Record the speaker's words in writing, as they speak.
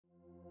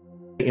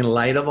In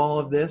light of all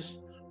of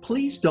this,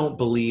 please don't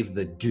believe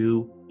the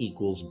do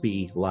equals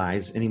be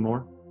lies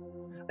anymore.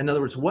 In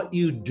other words, what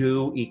you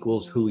do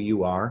equals who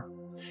you are.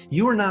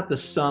 You are not the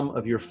sum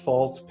of your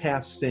false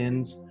past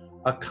sins,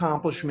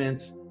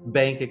 accomplishments,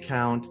 bank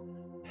account,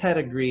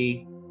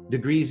 pedigree,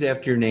 degrees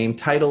after your name,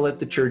 title at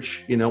the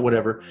church,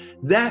 whatever.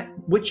 That,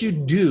 what you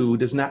do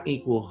does not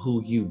equal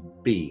who you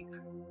be.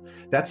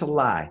 That's a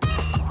lie.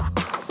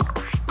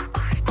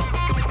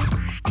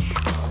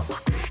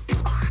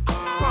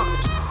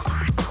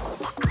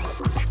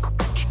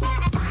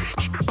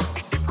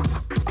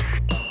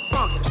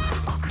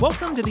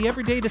 Welcome to the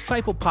Everyday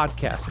Disciple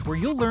Podcast, where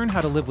you'll learn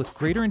how to live with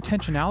greater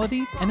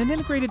intentionality and an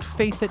integrated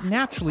faith that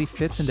naturally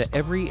fits into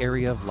every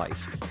area of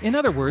life. In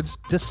other words,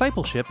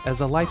 discipleship as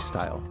a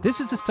lifestyle.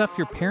 This is the stuff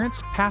your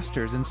parents,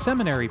 pastors, and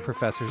seminary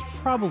professors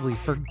probably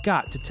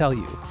forgot to tell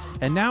you.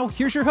 And now,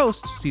 here's your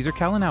host, Caesar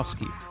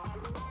Kalinowski.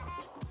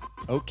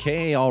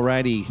 Okay,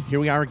 alrighty.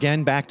 Here we are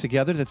again, back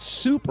together. That's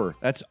super.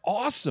 That's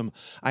awesome.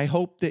 I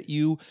hope that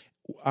you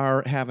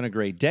are having a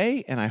great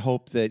day, and I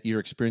hope that you're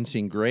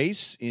experiencing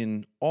grace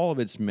in all of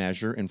its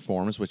measure and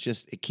forms, which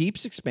just it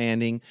keeps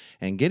expanding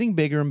and getting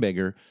bigger and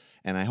bigger.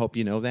 And I hope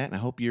you know that, and I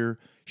hope you're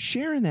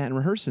sharing that and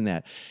rehearsing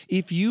that.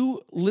 If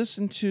you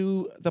listened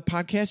to the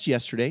podcast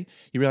yesterday,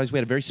 you realize we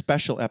had a very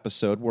special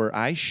episode where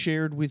I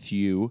shared with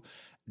you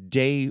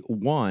day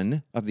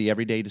one of the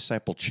Everyday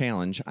Disciple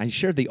Challenge. I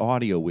shared the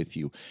audio with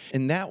you,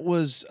 and that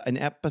was an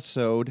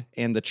episode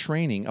and the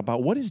training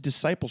about what is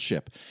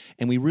discipleship.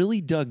 And we really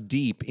dug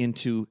deep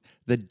into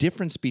the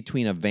difference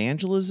between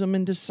evangelism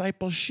and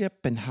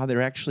discipleship and how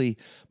they're actually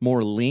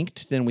more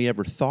linked than we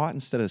ever thought,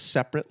 instead of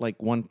separate,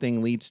 like one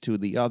thing leads to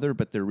the other,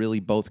 but they're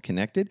really both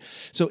connected.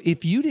 So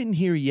if you didn't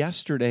hear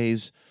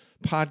yesterday's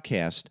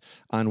podcast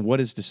on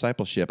what is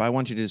discipleship, I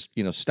want you to just,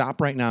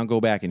 stop right now and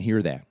go back and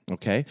hear that,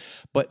 okay?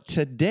 But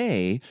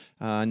today,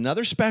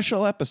 another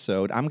special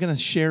episode, I'm going to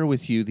share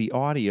with you the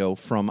audio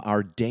from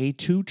our day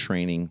 2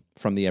 training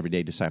from the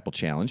Everyday Disciple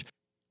Challenge.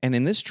 And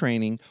in this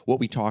training,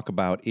 what we talk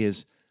about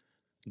is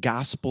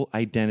gospel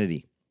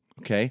identity,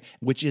 okay?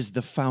 Which is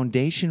the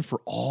foundation for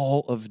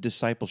all of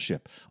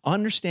discipleship.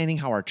 Understanding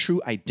how our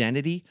true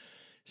identity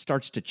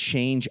starts to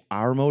change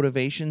our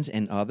motivations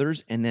and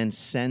others, and then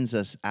sends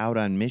us out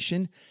on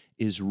mission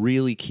is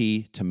really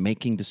key to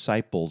making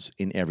disciples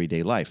in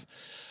everyday life.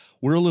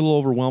 We're a little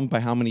overwhelmed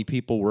by how many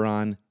people were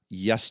on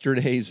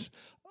yesterday's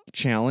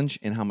challenge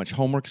and how much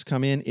homework's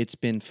come in. It's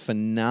been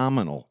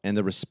phenomenal, and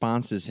the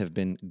responses have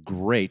been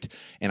great.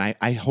 And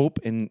I hope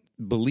and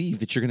believe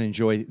that you're going to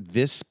enjoy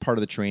this part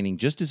of the training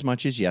just as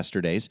much as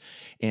yesterday's.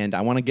 And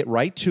I want to get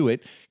right to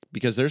it,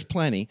 because there's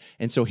plenty.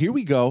 And so here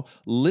we go.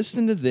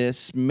 Listen to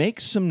this.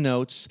 Make some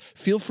notes.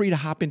 Feel free to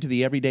hop into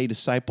the Everyday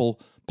Disciple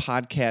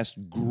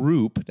podcast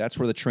group. That's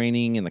where the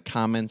training and the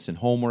comments and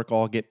homework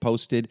all get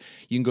posted.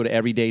 You can go to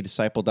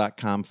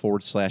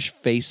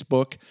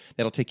everydaydisciple.com/Facebook.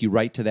 That'll take you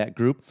right to that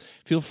group.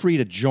 Feel free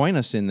to join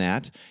us in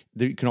that.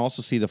 You can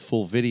also see the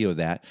full video of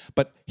that.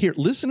 But here,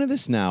 listen to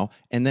this now,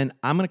 and then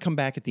I'm going to come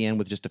back at the end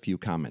with just a few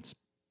comments.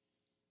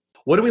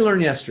 What did we learn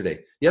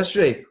yesterday?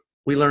 Yesterday,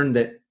 we learned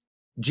that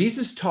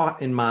Jesus taught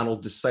and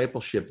modeled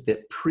discipleship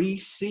that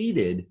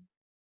preceded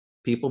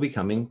people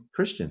becoming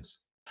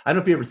Christians. I don't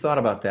know if you ever thought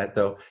about that,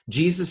 though.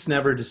 Jesus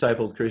never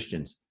discipled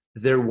Christians.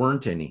 There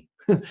weren't any.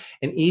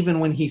 And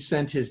even when he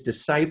sent his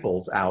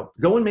disciples out,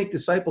 go and make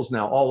disciples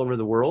now all over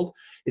the world,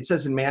 it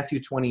says in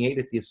Matthew 28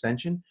 at the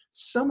Ascension,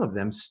 some of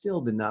them still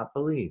did not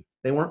believe.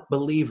 They weren't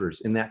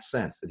believers in that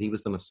sense, that he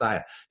was the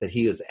Messiah, that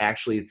he was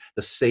actually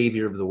the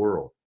Savior of the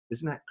world.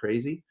 Isn't that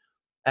crazy?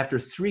 After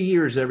 3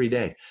 years every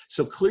day.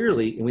 So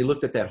clearly, and we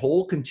looked at that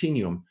whole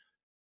continuum,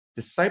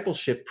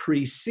 discipleship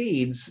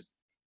precedes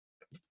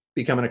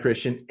becoming a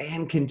Christian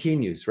and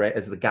continues, right,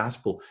 as the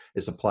gospel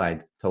is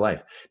applied to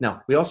life.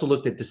 Now, we also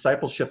looked at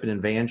discipleship and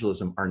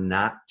evangelism are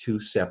not two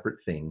separate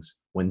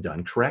things when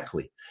done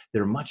correctly.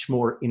 They're much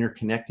more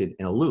interconnected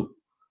in a loop.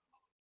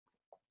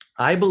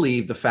 I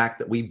believe the fact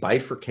that we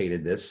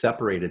bifurcated this,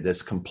 separated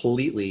this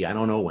completely, I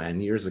don't know when,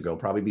 years ago,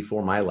 probably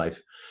before my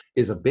life,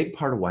 is a big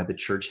part of why the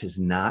church has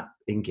not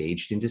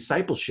engaged in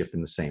discipleship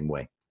in the same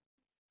way.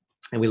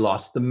 And we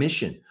lost the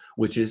mission,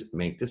 which is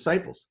make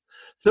disciples.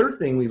 Third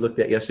thing we looked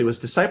at yesterday was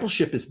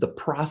discipleship is the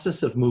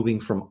process of moving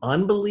from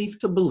unbelief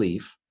to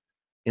belief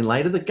in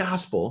light of the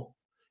gospel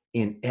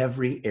in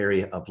every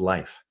area of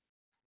life.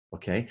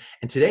 Okay.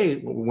 And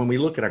today, when we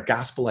look at our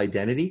gospel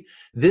identity,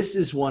 this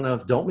is one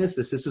of, don't miss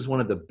this, this is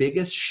one of the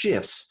biggest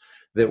shifts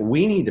that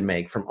we need to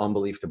make from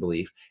unbelief to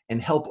belief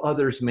and help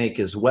others make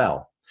as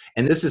well.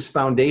 And this is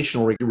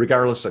foundational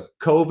regardless of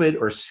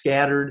COVID or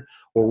scattered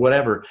or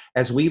whatever,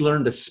 as we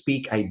learn to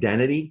speak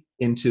identity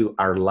into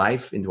our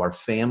life, into our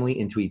family,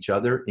 into each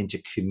other, into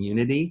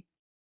community.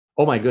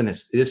 Oh my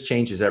goodness, this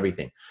changes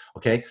everything.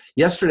 Okay.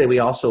 Yesterday, we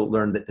also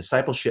learned that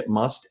discipleship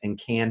must and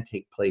can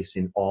take place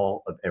in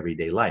all of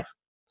everyday life.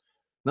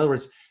 In other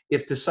words,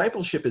 if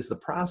discipleship is the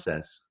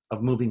process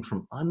of moving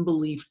from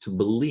unbelief to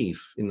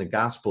belief in the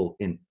gospel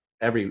in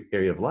every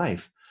area of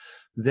life,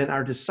 then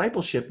our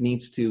discipleship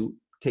needs to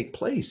take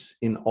place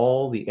in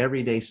all the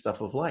everyday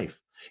stuff of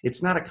life.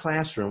 It's not a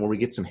classroom where we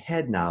get some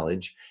head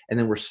knowledge and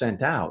then we're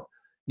sent out.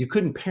 You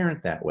couldn't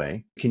parent that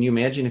way. Can you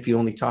imagine if you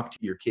only talk to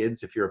your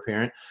kids, if you're a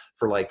parent,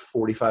 for like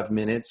 45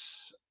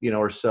 minutes,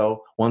 or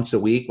so once a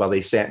week while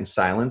they sat in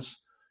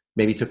silence,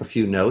 maybe took a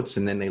few notes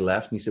and then they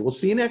left and you said, we'll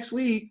see you next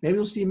week. Maybe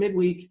we'll see you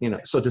midweek.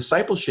 So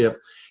discipleship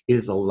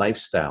is a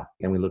lifestyle.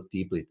 And we looked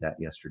deeply at that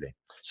yesterday.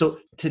 So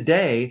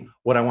today,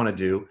 what I want to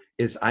do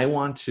is I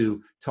want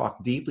to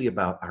talk deeply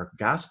about our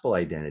gospel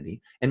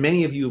identity. And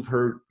many of you have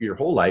heard your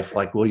whole life,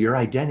 like, well, your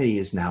identity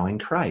is now in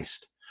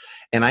Christ.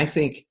 And I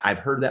think I've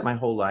heard that my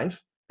whole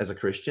life as a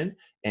Christian,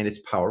 and it's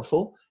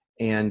powerful.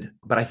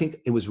 But I think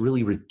it was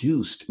really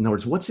reduced. In other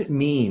words, what's it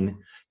mean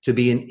to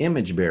be an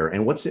image bearer?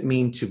 And what's it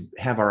mean to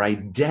have our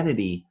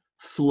identity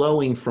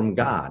flowing from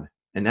God?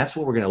 And that's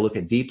what we're going to look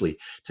at deeply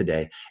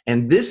today.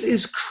 And this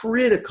is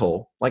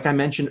critical, like I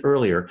mentioned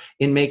earlier,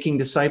 in making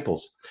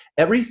disciples.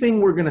 Everything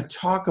we're going to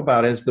talk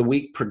about as the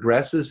week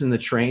progresses in the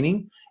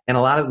training, and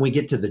a lot of when we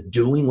get to the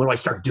doing, what do I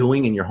start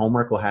doing? And your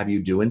homework will have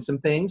you doing some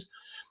things.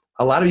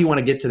 A lot of you want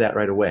to get to that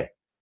right away.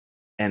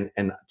 And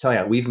I'll tell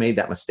you, we've made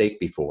that mistake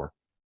before.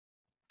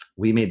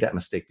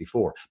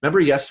 Remember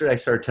yesterday I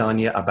started telling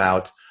you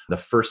about the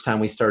first time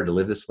we started to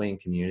live this way in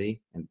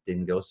community and it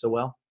didn't go so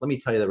well? Let me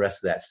tell you the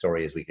rest of that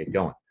story as we get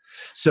going.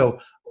 So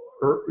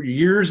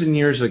years and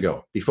years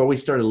ago, before we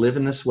started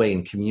living this way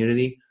in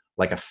community,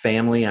 like a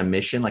family on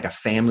mission, like a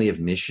family of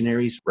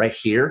missionaries right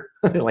here,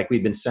 like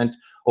we'd been sent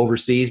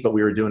overseas, but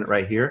we were doing it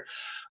right here.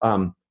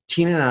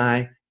 Tina and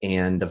I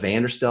and the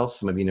Vanderstelts,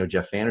 some of you know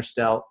Jeff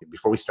Vanderstelt,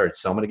 before we started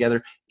Soma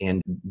together, and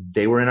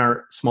they were in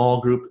our small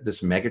group,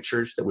 this mega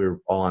church that we were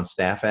all on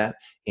staff at,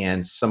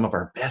 and some of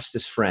our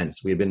bestest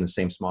friends. We had been in the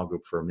same small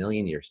group for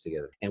 1,000,000 years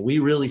together. And we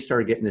really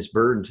started getting this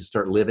burden to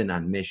start living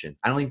on mission.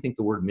 I don't even think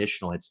the word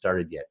missional had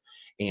started yet.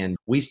 And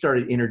we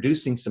started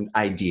introducing some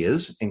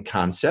ideas and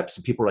concepts,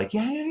 and people were like,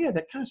 yeah,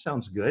 that kind of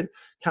sounds good.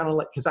 Kind of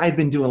like, because I had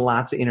been doing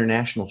lots of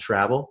international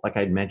travel, like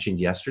I'd mentioned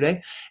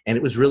yesterday, and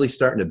it was really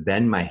starting to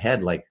bend my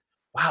head like,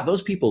 wow,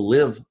 those people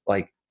live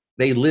like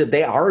they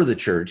are the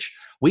church.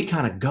 We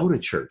kind of go to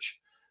church.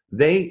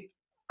 They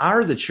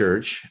are the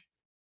church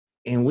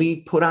and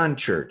we put on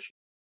church.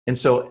 And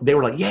so they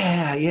were like,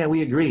 yeah,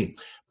 we agree.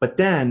 But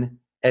then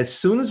as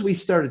soon as we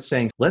started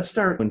saying, let's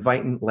start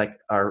inviting like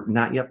our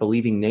not yet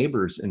believing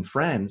neighbors and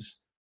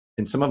friends,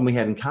 and some of them we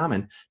had in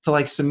common, to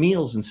like some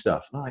meals and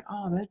stuff. I'm like,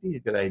 oh, that'd be a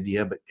good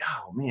idea. But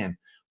oh man,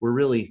 we're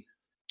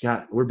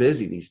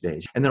busy these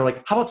days. And they're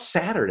like, how about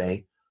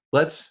Saturday?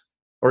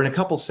 Or in a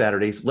couple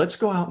Saturdays, let's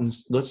go out and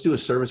let's do a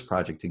service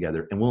project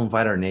together and we'll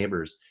invite our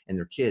neighbors and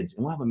their kids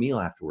and we'll have a meal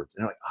afterwards.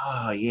 And they're like,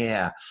 oh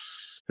yeah,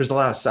 there's a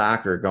lot of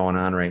soccer going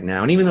on right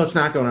now. And even though it's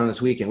not going on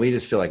this weekend, we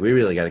just feel like we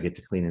really got to get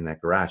to cleaning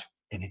that garage.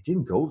 And it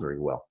didn't go very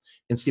well.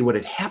 And see, what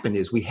had happened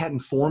is we hadn't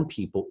formed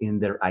people in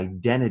their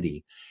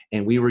identity.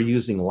 And we were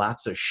using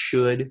lots of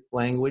should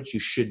language. You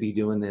should be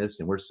doing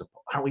this. And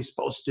aren't we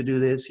supposed to do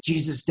this?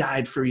 Jesus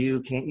died for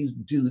you.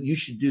 You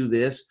should do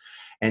this.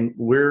 And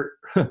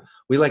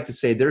we like to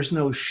say there's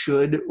no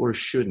should or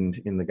shouldn't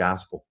in the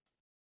gospel.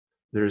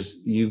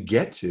 You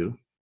get to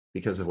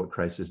because of what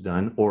Christ has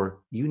done, or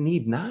you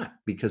need not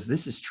because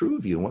this is true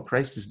of you and what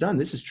Christ has done.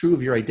 This is true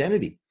of your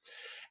identity.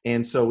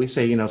 And so we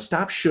say,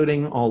 stop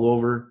shoulding all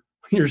over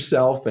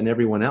yourself and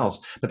everyone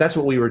else. But that's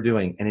what we were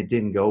doing, and it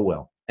didn't go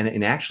well.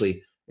 And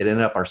actually, it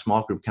ended up our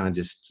small group kind of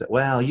just said,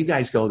 well, you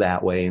guys go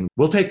that way, and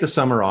we'll take the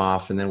summer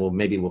off, and then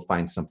we'll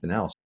find something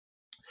else.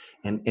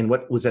 And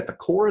what was at the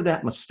core of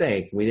that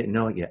mistake, we didn't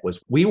know it yet,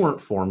 was we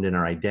weren't formed in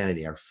our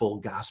identity, our full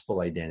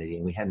gospel identity,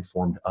 and we hadn't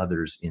formed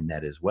others in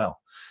that as well.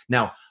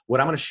 Now, what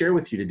I'm going to share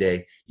with you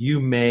today, you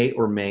may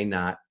or may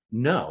not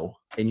know,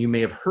 and you may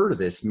have heard of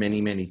this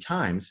many, many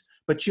times,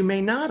 but you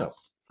may not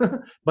have.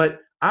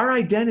 But our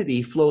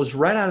identity flows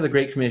right out of the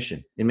Great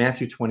Commission in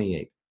Matthew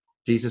 28.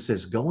 Jesus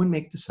says, go and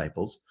make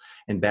disciples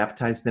and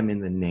baptize them in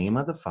the name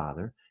of the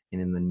Father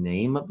and in the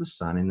name of the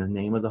Son and in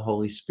the name of the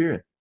Holy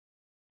Spirit.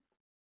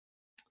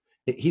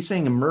 He's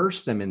saying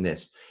immerse them in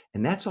this.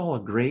 And that's all a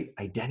great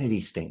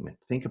identity statement.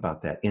 Think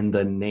about that. In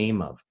the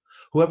name of.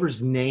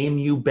 Whoever's name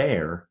you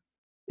bear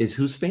is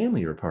whose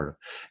family you're a part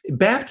of.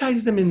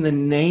 Baptize them in the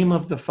name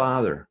of the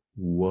Father.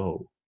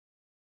 Whoa.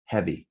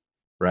 Heavy,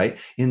 right?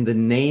 In the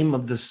name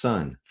of the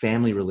Son,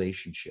 family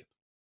relationship.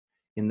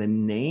 In the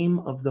name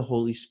of the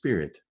Holy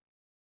Spirit.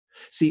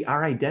 See,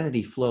 our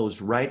identity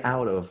flows right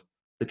out of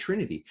the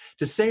Trinity.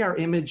 To say our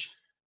image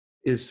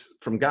is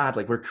from God,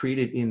 like we're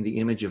created in the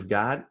image of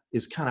God,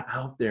 is kind of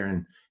out there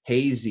and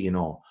hazy and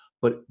all.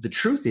 But the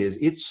truth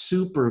is, it's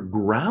super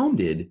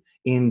grounded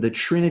in the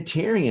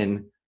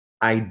Trinitarian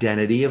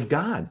identity of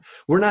God.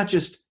 We're not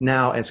just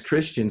now as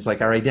Christians,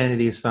 like our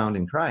identity is found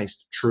in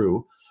Christ,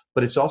 true,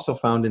 but it's also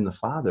found in the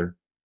Father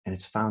and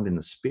it's found in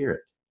the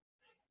Spirit.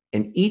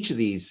 And each of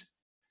these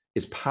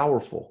is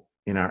powerful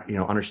in our,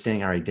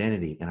 understanding our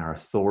identity and our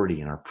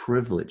authority and our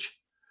privilege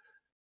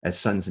as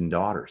sons and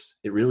daughters.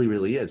 It really,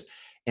 really is.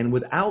 And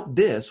without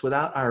this,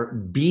 without our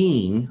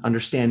being,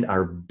 understand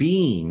our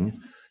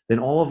being, then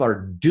all of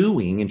our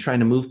doing and trying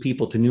to move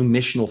people to new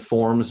missional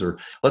forms, or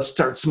let's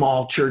start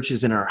small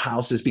churches in our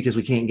houses because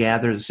we can't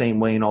gather the same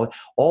way, and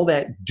all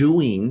that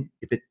doing,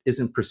 if it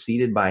isn't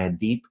preceded by a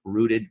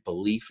deep-rooted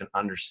belief and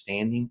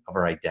understanding of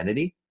our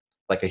identity,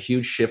 like a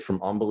huge shift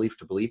from unbelief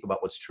to belief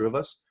about what's true of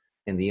us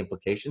and the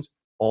implications,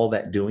 all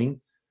that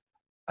doing,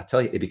 I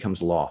tell you, it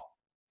becomes law.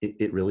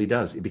 It really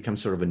does. It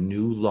becomes sort of a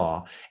new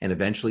law. And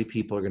eventually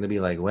people are going to be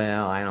like,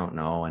 well, I don't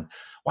know. And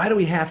why do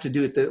we have to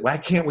do it? Why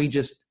can't we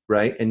just,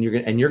 right? And you're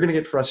going to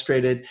get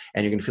frustrated,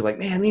 and you're going to feel like,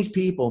 man, these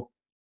people,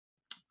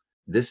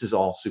 this is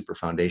all super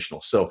foundational.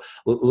 So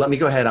let me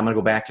go ahead. I'm going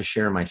to go back to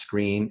sharing my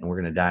screen, and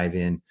we're going to dive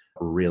in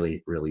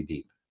really, really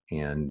deep.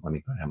 And let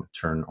me go ahead. I'm going to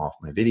turn off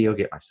my video,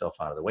 get myself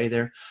out of the way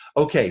there.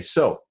 Okay.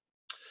 So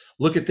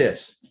look at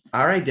this.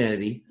 Our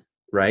identity,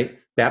 right?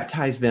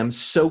 Baptize them,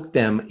 soak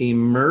them,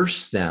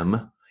 immerse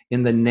them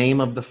in the name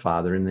of the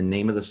Father, in the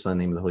name of the Son,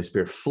 name of the Holy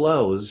Spirit,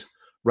 flows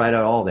right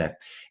out all that.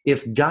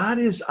 If God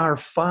is our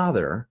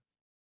Father,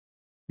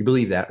 you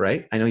believe that,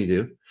 right? I know you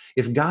do.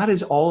 If God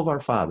is all of our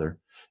Father,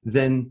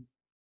 then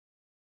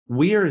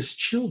we are his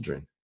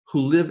children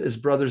who live as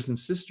brothers and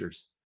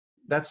sisters.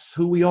 That's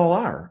who we all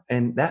are.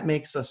 And that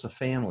makes us a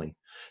family.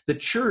 The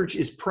church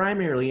is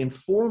primarily and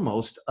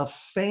foremost a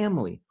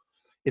family.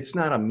 It's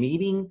not a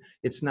meeting.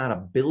 It's not a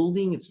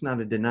building. It's not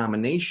a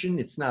denomination.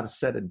 It's not a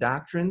set of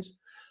doctrines.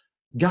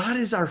 God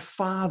is our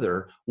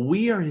Father.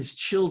 We are his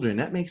children.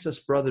 That makes us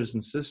brothers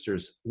and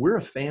sisters. We're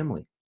a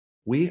family.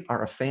 We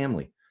are a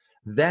family.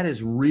 That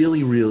is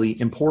really, really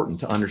important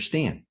to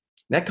understand.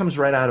 That comes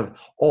right out of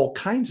all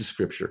kinds of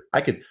scripture. I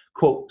could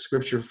quote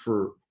scripture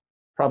for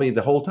probably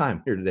the whole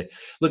time here today.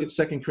 Look at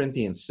 2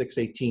 Corinthians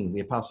 6:18. The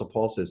Apostle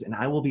Paul says, and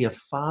I will be a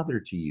father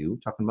to you,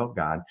 talking about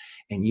God,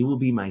 and you will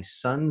be my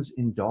sons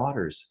and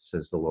daughters,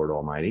 says the Lord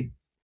Almighty.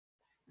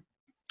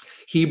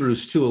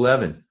 Hebrews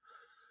 2:11.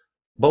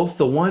 Both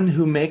the one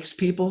who makes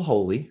people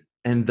holy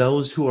and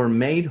those who are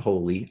made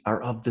holy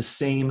are of the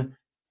same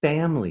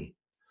family.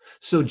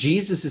 So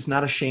Jesus is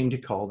not ashamed to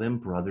call them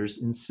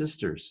brothers and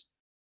sisters.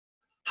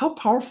 How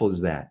powerful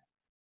is that?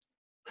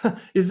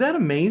 Is that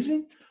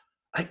amazing?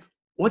 Like,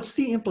 what's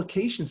the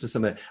implications of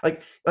some of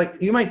that? Like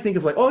you might think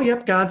of like, oh,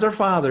 yep, God's our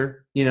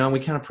Father, and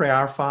we kind of pray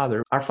our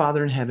Father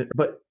in heaven.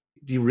 But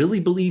do you really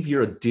believe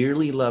you're a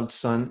dearly loved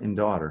son and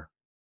daughter,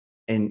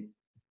 and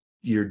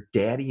your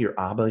daddy, your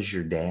Abba is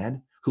your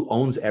dad who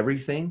owns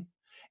everything,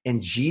 and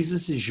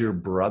Jesus is your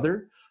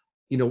brother?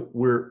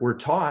 We're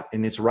taught,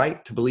 and it's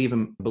right to believe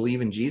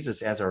in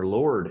Jesus as our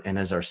Lord and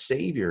as our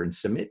Savior and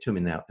submit to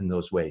him in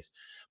those ways.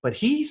 But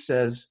he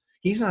says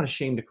he's not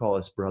ashamed to call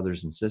us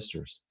brothers and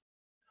sisters.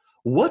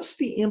 What's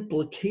the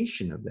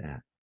implication of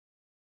that?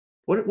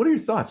 What are your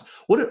thoughts?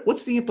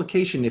 What's the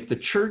implication if the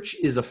church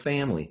is a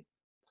family?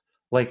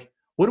 Like,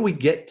 what do we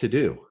get to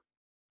do?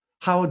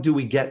 How do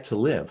we get to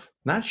live?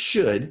 Not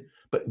should,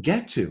 but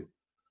get to.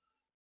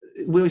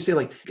 We always say,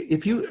 like,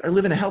 if you are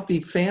living a healthy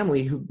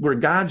family where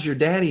God's your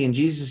daddy and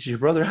Jesus is your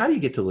brother, how do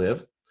you get to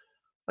live?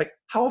 Like,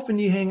 how often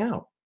do you hang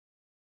out?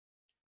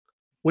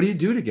 What do you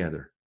do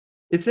together?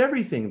 It's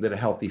everything that a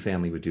healthy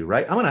family would do,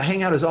 right? I'm going to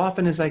hang out as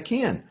often as I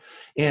can.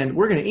 And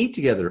we're going to eat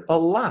together a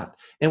lot.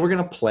 And we're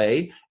going to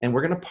play, and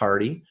we're going to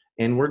party,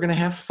 and we're going to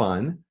have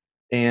fun,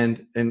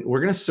 and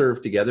we're going to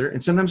serve together.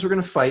 And sometimes we're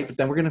going to fight, but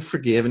then we're going to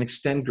forgive and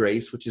extend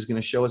grace, which is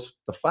going to show us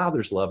the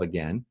Father's love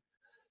again.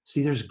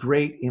 See, there's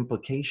great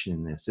implication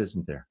in this,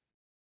 isn't there?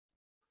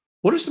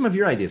 What are some of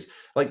your ideas?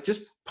 Like,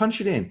 just punch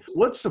it in.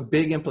 What's a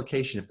big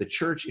implication if the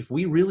church, if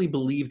we really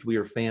believed we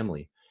are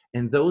family,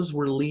 and those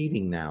we're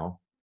leading now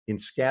in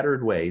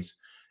scattered ways,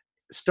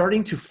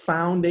 starting to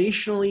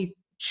foundationally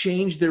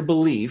change their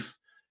belief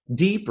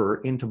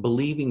deeper into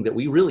believing that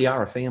we really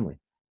are a family?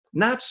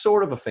 Not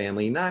sort of a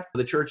family, not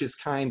the church is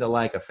kind of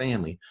like a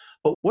family,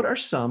 but what are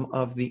some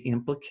of the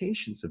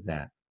implications of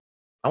that?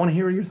 I want to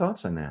hear your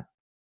thoughts on that.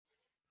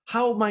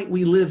 How might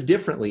we live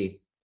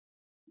differently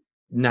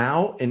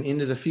now and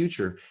into the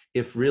future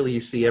if really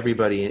you see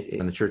everybody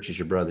in the church as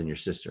your brother and your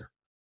sister?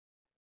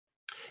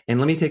 And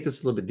let me take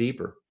this a little bit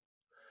deeper.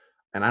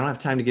 And I don't have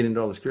time to get into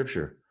all the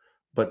scripture,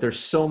 but there's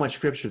so much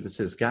scripture that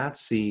says God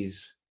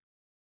sees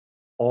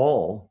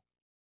all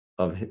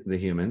of the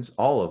humans,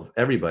 all of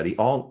everybody,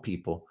 all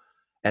people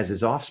as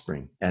his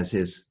offspring, as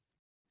his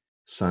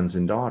sons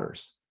and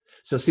daughters.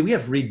 So see, we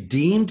have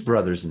redeemed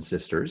brothers and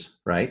sisters,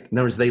 right? In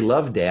other words, they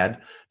love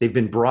dad. They've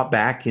been brought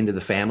back into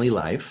the family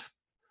life.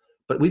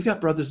 But we've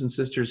got brothers and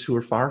sisters who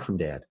are far from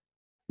dad.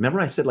 Remember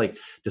I said, like,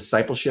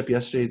 discipleship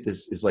yesterday,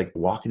 this is like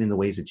walking in the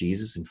ways of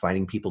Jesus,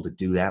 inviting people to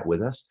do that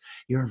with us.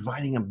 You're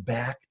inviting them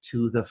back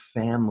to the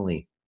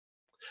family,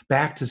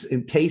 back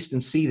to taste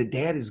and see that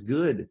dad is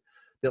good,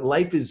 that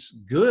life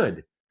is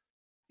good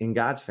in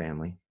God's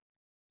family.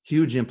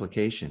 Huge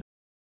implication.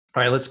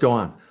 All right, let's go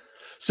on.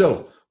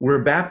 So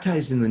we're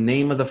baptized in the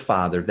name of the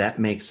Father. That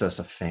makes us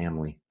a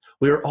family.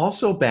 We are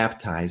also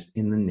baptized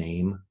in the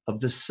name of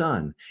the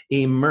Son,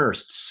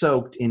 immersed,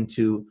 soaked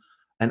into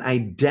an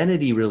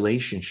identity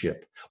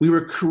relationship. We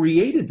were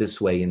created this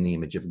way in the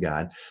image of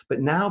God, but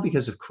now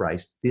because of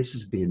Christ, this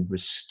has been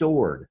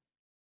restored.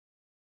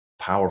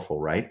 Powerful,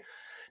 right?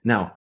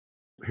 Now,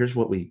 here's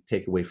what we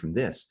take away from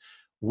this.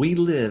 We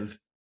live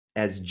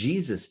as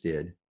Jesus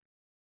did,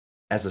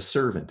 as a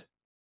servant.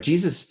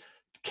 Jesus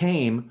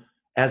came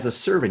as a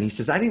servant. He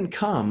says, I didn't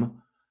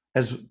come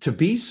as to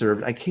be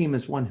served. I came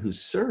as one who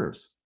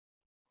serves.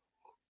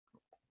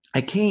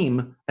 I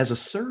came as a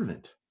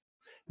servant.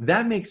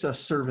 That makes us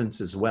servants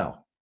as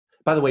well.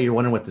 By the way, you're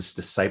wondering what this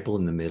disciple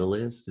in the middle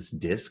is, this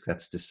disc,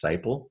 that's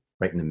disciple,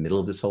 right in the middle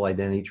of this whole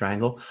identity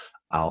triangle.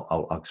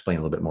 I'll explain a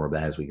little bit more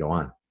about that as we go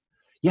on.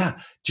 Yeah,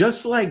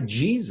 just like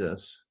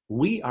Jesus,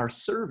 we are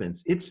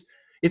servants.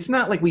 It's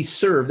not like we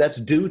serve,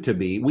 that's due to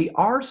be. We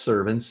are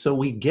servants, so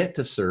we get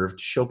to serve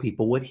to show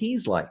people what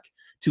he's like,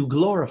 to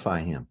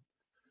glorify him.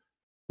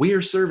 We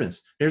are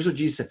servants. Here's what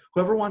Jesus said.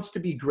 Whoever wants to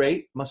be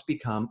great must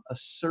become a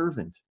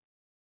servant.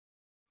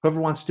 Whoever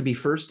wants to be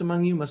first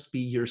among you must be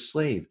your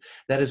slave.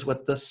 That is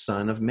what the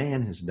Son of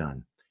Man has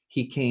done.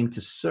 He came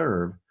to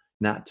serve,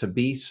 not to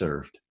be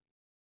served.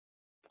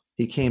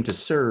 He came to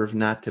serve,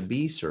 not to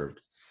be served.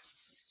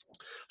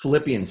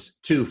 Philippians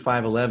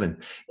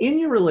 2:5-11. In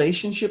your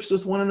relationships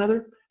with one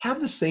another,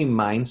 have the same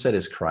mindset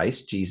as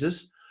Christ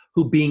Jesus,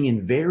 who being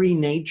in very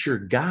nature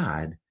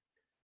God,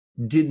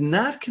 did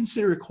not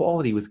consider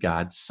equality with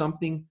God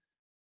something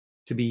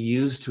to be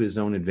used to his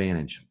own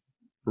advantage.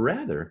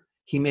 Rather,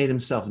 he made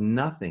himself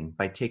nothing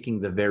by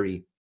taking the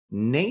very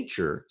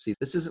nature. See,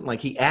 this isn't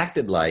like he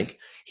acted like,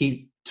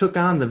 he took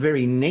on the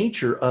very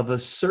nature of a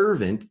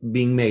servant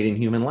being made in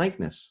human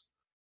likeness.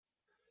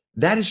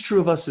 That is true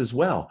of us as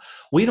well.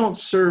 We don't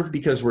serve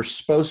because we're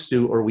supposed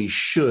to, or we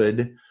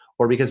should,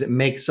 or because it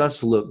makes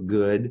us look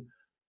good,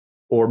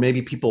 or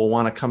maybe people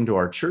want to come to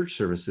our church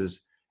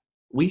services.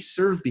 We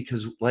serve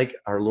because, like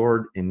our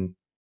Lord and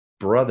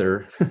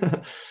brother,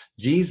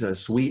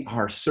 Jesus, we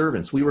are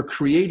servants. We were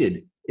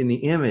created in the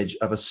image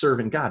of a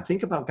servant God.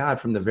 Think about God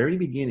from the very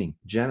beginning,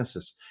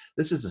 Genesis.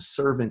 This is a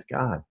servant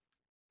God.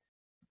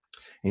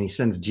 And he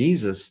sends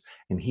Jesus,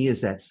 and he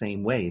is that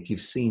same way. If you've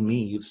seen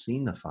me, you've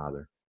seen the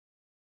Father.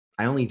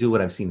 I only do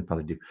what I've seen the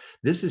Father do.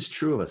 This is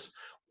true of us.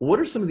 What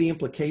are some of the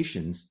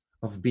implications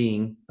of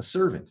being a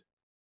servant?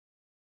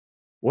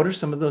 What are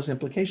some of those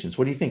implications?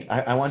 What do you think?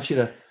 I want you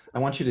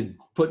to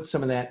put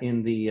some of that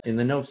in the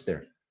notes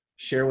there.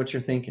 Share what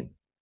you're thinking.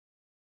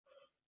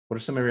 What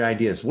are some of your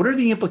ideas? What are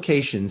the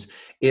implications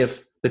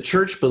if the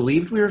church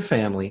believed we were a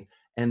family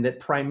and that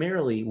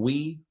primarily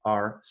we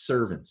are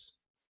servants?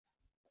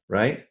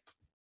 Right?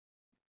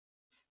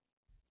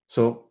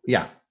 So,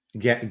 yeah,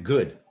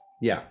 good.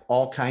 Yeah,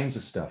 all kinds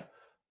of stuff.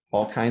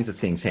 All kinds of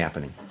things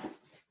happening.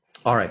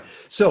 All right.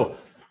 So,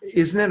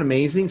 isn't that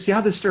amazing? See how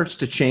this starts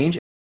to change?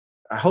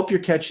 I hope you're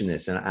catching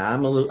this, and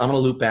I'm going to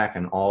loop back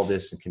on all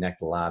this and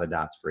connect a lot of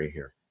dots for you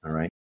here. All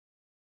right.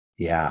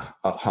 Yeah.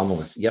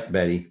 Humbleness. Yep,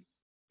 Betty.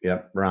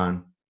 Yep,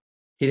 Ron.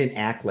 He didn't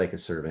act like a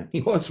servant.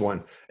 He was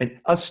one. And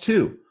us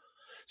too.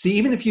 See,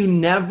 even if you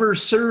never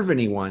serve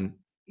anyone,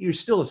 you're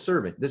still a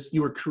servant.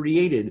 You were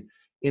created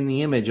in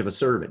the image of a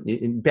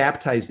servant,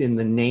 baptized in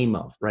the name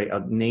of, right? A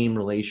name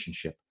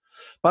relationship.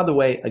 By the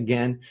way,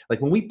 again,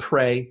 like when we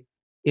pray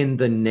in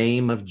the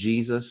name of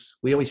Jesus,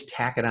 we always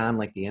tack it on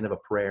like the end of a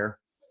prayer.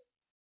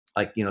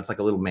 Like, it's like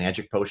a little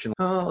magic potion.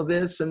 Oh,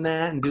 this and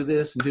that, and do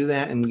this and do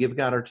that, and give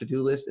God our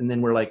to-do list. And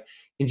then we're like,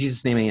 in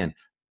Jesus' name, amen.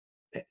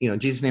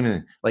 Jesus' name,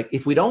 amen. Like,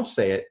 if we don't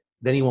say it,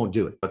 then he won't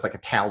do it. It's like a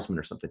talisman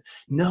or something.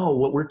 No,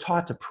 what we're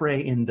taught to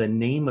pray in the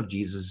name of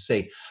Jesus is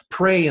say,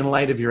 pray in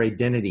light of your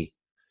identity.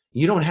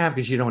 You don't have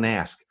because you don't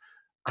ask.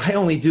 I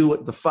only do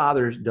what the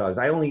Father does.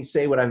 I only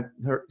say what I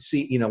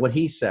see, what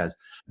he says.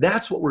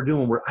 That's what we're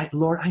doing.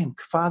 Lord,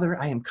 Father,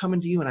 I am coming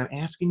to you and I'm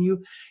asking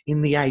you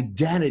in the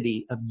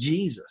identity of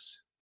Jesus.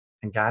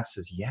 And God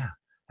says, yeah,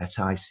 that's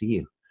how I see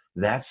you.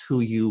 That's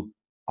who you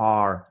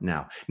are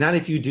now. Not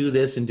if you do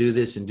this and do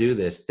this and do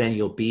this, then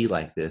you'll be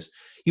like this.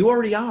 You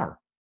already are.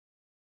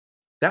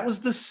 That was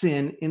the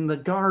sin in the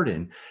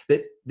garden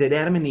that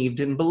Adam and Eve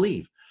didn't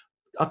believe.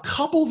 A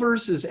couple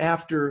verses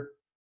after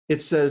it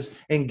says,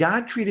 and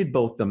God created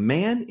both the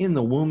man and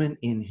the woman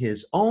in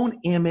his own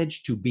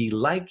image to be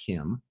like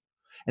him,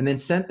 and then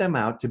sent them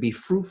out to be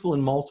fruitful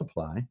and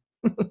multiply,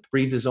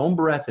 breathed his own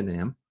breath in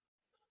him,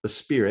 the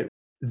Spirit.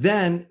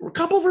 Then a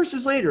couple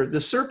verses later, the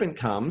serpent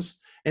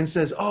comes and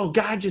says, oh,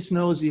 God just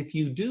knows if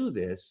you do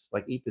this,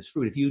 like eat this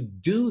fruit, if you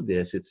do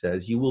this, it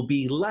says, you will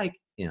be like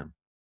him.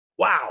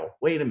 Wow,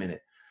 wait a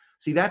minute.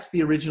 See, that's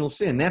the original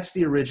sin. That's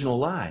the original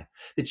lie,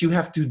 that you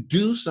have to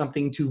do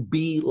something to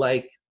be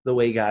like the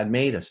way God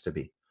made us to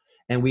be.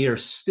 And we are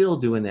still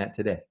doing that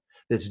today.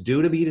 This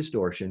due to be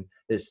distortion,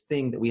 this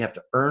thing that we have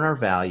to earn our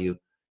value,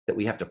 that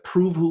we have to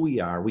prove who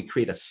we are. We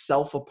create a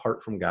self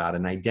apart from God,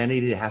 an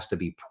identity that has to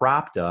be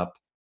propped up.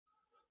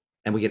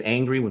 And we get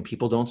angry when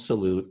people don't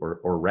salute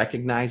or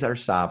recognize our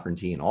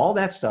sovereignty and all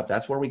that stuff.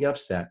 That's where we get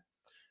upset.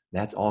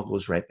 That all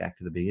goes right back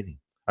to the beginning.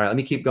 All right, let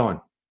me keep going.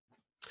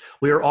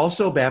 We are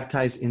also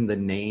baptized in the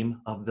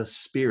name of the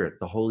Spirit,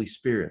 the Holy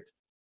Spirit.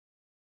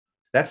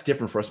 That's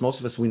different for us. Most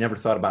of us, we never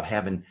thought about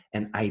having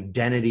an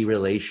identity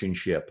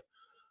relationship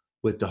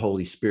with the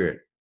Holy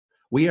Spirit.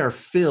 We are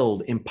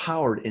filled,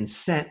 empowered, and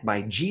sent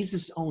by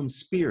Jesus' own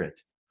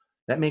Spirit.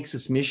 That makes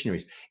us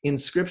missionaries. In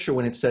Scripture,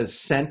 when it says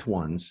sent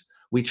ones,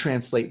 we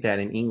translate that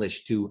in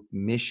English to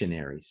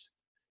missionaries.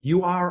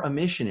 You are a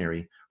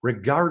missionary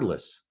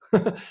regardless.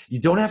 You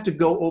don't have to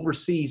go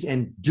overseas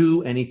and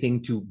do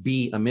anything to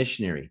be a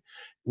missionary.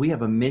 We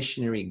have a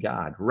missionary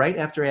God. Right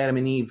after Adam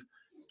and Eve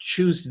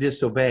choose to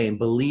disobey and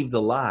believe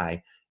the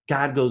lie,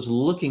 God goes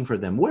looking for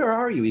them. Where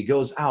are you? He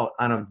goes out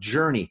on a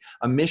journey,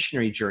 a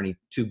missionary journey,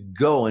 to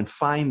go and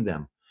find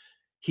them.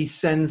 He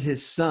sends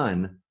his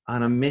son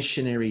on a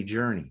missionary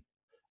journey.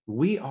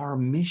 We are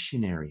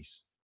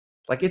missionaries.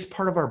 Like, it's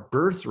part of our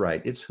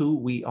birthright. It's who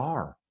we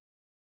are.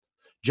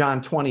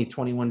 John 20,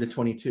 21 to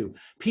 22.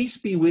 Peace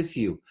be with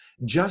you.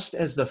 Just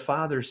as the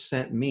Father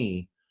sent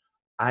me,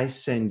 I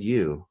send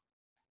you.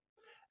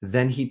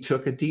 Then he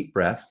took a deep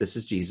breath, this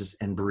is Jesus,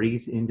 and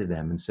breathed into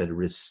them and said,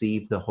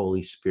 receive the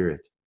Holy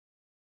Spirit.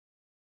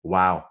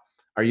 Wow.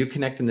 Are you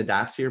connecting the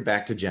dots here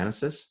back to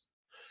Genesis?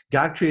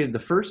 God created the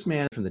first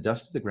man from the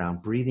dust of the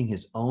ground, breathing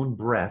his own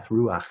breath,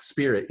 Ruach,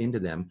 Spirit, into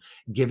them,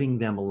 giving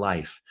them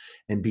life,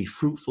 and be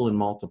fruitful and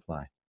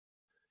multiply.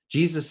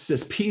 Jesus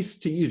says, peace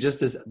to you,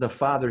 just as the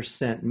Father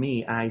sent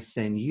me, I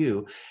send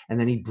you. And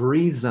then he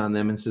breathes on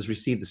them and says,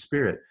 receive the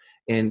Spirit.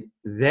 And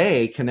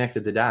they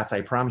connected the dots.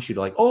 I promise you,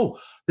 to like, oh,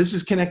 this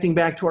is connecting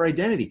back to our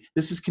identity.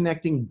 This is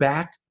connecting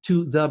back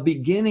to the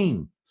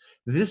beginning.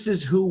 This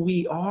is who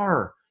we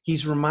are.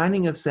 He's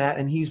reminding us that,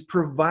 and he's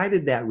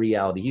provided that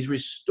reality. He's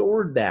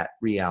restored that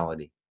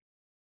reality.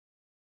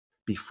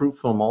 Be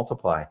fruitful and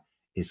multiply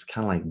is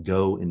kind of like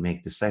go and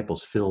make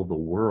disciples, fill the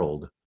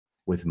world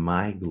with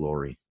my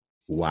glory.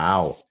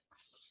 Wow.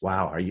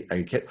 Wow. Are you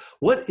kidding?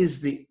 What is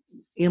the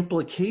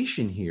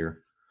implication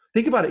here?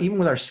 Think about it, even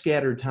with our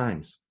scattered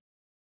times.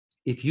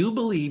 If you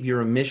believe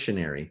you're a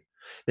missionary,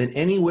 then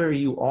anywhere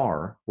you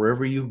are,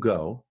 wherever you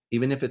go,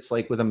 even if it's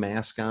like with a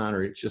mask on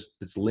or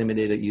it's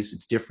limited at use,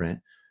 it's different,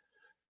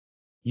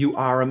 you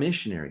are a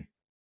missionary.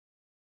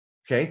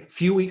 Okay. A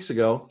few weeks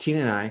ago,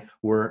 Tina and I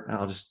were,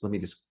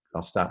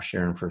 I'll stop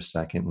sharing for a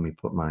second. Let me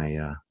put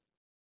my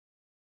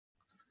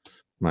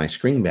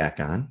screen back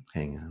on.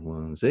 Hang on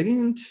one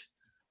second.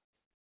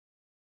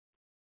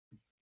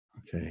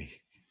 Okay.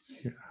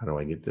 How do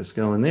I get this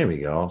going? There we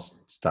go. I'll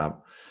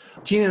stop.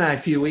 Tina and I, a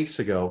few weeks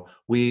ago,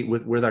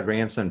 with our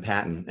grandson,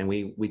 Patton, and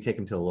we take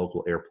him to the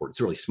local airport.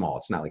 It's really small.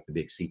 It's not like the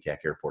big SeaTac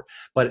airport,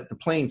 but the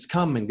planes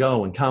come and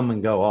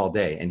go all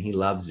day, and he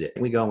loves it.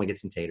 We go and we get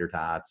some tater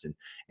tots,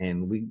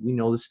 and we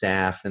know the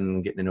staff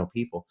and getting to know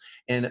people.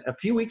 And a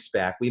few weeks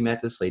back, we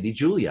met this lady,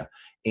 Julia,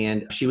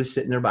 and she was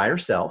sitting there by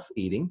herself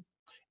eating.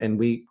 And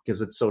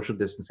because it's social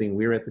distancing,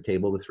 we were at the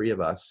table, the three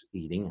of us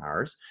eating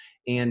ours.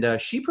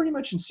 And she pretty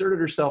much inserted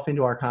herself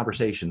into our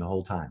conversation the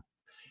whole time.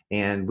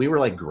 And we were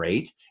like,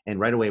 great. And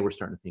right away, we're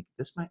starting to think,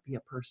 this might be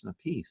a person of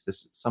peace.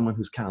 This is someone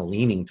who's kind of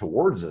leaning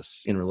towards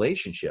us in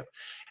relationship.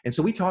 And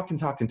so we talked and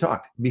talked and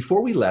talked.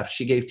 Before we left,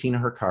 she gave Tina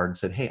her card and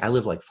said, hey, I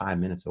live like 5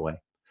 minutes away.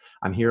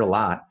 I'm here a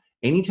lot.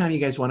 Anytime you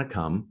guys want to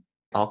come,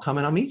 I'll come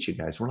and I'll meet you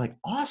guys. We're like,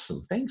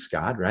 awesome. Thanks,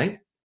 God. Right?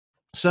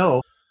 So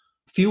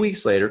a few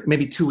weeks later,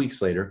 maybe 2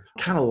 weeks later,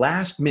 kind of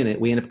last minute,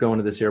 we end up going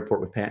to this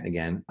airport with Patton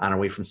again on our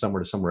way from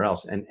somewhere to somewhere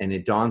else. And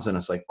it dawns on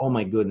us like, oh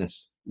my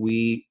goodness,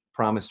 we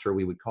promised her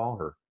we would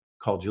call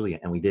Julia,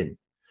 and we didn't.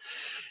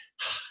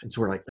 And so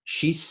we're like,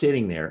 she's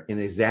sitting there in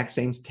the exact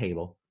same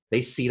table.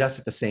 They seat us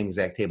at the same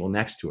exact table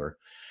next to her.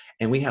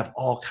 And we have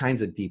all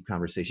kinds of deep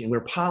conversation. We're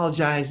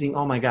apologizing.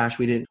 Oh my gosh,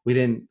 we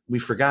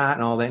forgot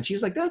and all that. And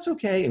she's like, that's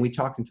okay. And we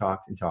talked and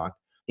talked and talked.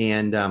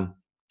 And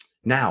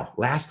now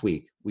last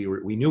week, we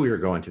knew we were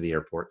going to the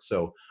airport.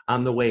 So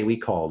on the way, we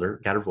called her,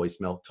 got her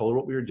voicemail, told her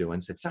what we were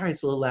doing, said, sorry,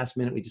 it's a little last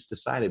minute. We just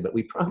decided, but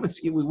we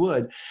promised you we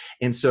would.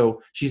 And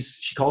so she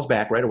calls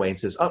back right away and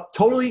says, oh,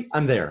 totally,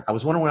 I'm there. I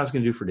was wondering what I was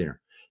going to do for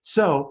dinner.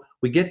 So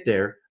we get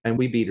there and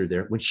we beat her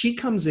there. When she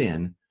comes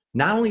in,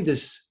 not only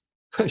does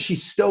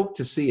she's stoked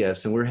to see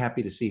us and we're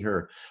happy to see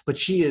her, but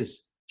she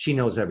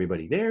knows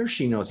everybody there.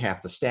 She knows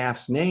half the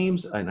staff's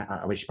names. And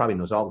she probably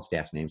knows all the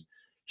staff's names.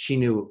 She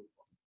knew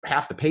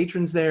half the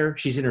patrons there.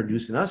 She's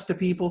introducing us to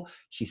people.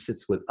 She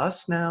sits with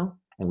us now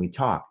and we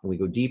talk and we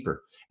go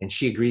deeper. And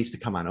she agrees to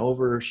come on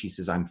over. She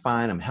says, I'm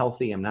fine. I'm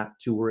healthy. I'm not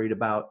too worried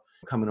about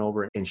coming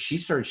over. And she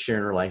started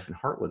sharing her life and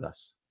heart with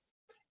us.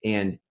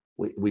 And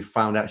we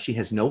found out she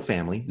has no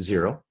family,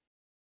 zero,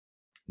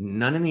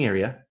 none in the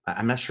area.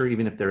 I'm not sure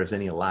even if there is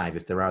any alive.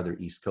 If there are, they're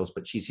East Coast,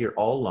 but she's here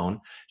all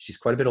alone. She's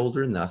quite a bit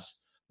older than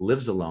us,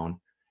 lives alone,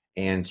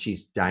 and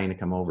she's dying to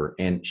come over.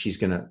 And she's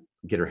going to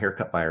get her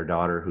haircut by her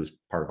daughter, who's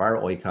part of our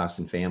Oikos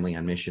and family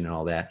on mission and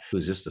all that,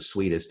 who's just the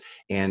sweetest.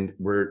 And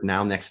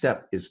next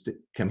step is to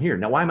come here.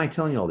 Now, why am I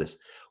telling you all this?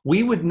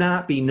 We would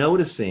not be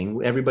noticing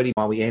everybody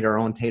while we ate our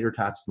own tater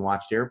tots and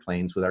watched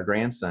airplanes with our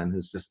grandson,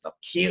 who's just the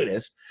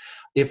cutest,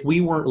 if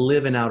we weren't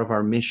living out of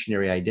our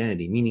missionary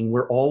identity, meaning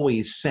we're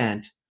always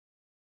sent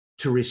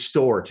to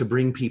restore, to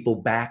bring people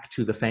back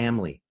to the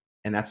family.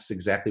 And that's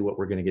exactly what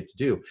we're going to get to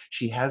do.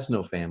 She has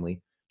no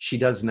family. She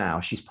does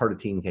now. She's part of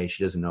Team K.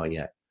 She doesn't know it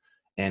yet.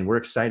 And we're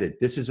excited.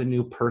 This is a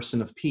new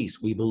person of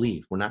peace, we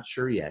believe. We're not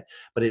sure yet,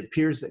 but it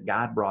appears that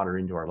God brought her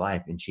into our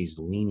life and she's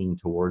leaning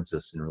towards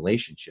us in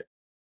relationship.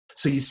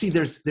 So you see,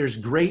 there's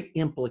great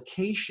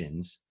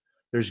implications.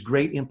 There's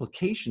great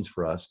implications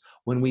for us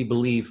when we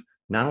believe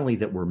not only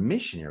that we're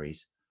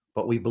missionaries,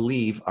 but we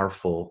believe our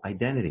full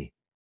identity.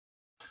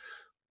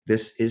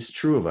 This is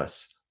true of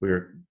us.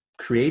 We're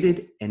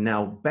created and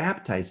now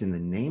baptized in the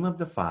name of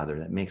the Father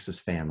that makes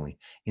us family,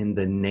 in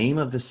the name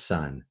of the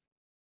Son.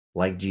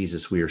 Like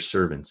Jesus, we are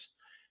servants.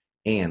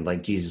 And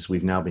like Jesus,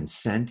 we've now been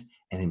sent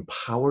and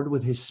empowered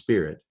with his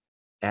Spirit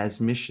as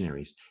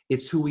missionaries.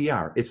 It's who we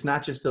are. It's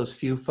not just those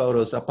few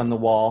photos up on the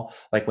wall,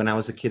 like when I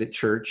was a kid at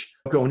church,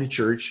 going to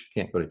church,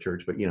 can't go to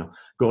church, but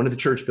going to the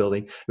church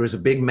building. There was a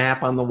big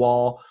map on the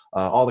wall,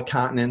 all the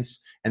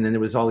continents, and then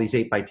there was all these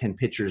 8x10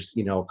 pictures,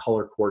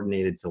 color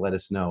coordinated to let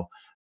us know.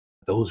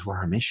 Those were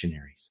our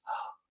missionaries.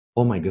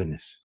 Oh my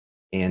goodness.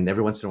 And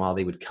every once in a while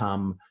they would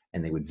come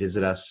and they would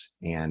visit us,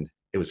 and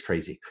it was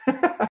crazy.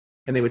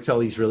 And they would tell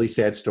these really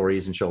sad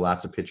stories and show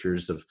lots of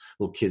pictures of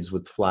little kids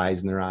with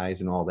flies in their eyes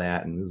and all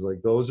that. And it was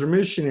like, those are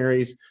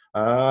missionaries.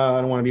 I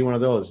don't want to be one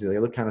of those. They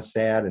look kind of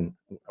sad and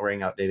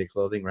wearing outdated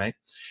clothing, right?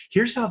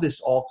 Here's how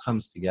this all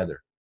comes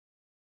together.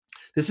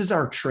 This is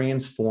our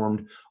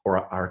transformed or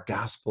our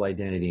gospel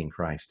identity in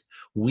Christ.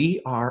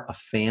 We are a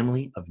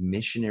family of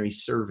missionary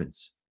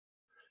servants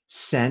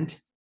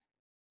sent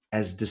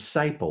as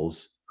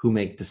disciples who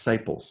make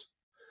disciples.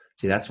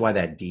 See, that's why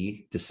that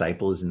D,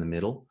 disciple, is in the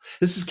middle.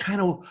 This is kind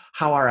of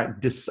how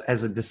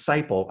as a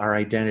disciple, our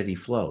identity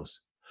flows.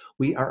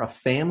 We are a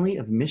family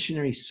of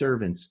missionary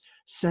servants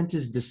sent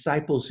as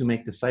disciples who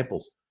make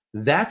disciples.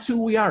 That's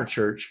who we are,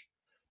 church.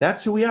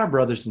 That's who we are,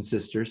 brothers and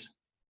sisters.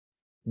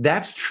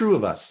 That's true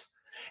of us.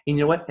 And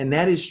you know what? And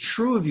that is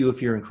true of you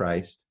if you're in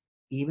Christ,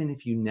 even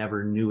if you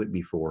never knew it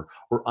before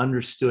or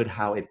understood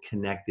how it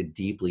connected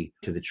deeply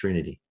to the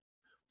Trinity.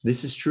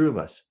 This is true of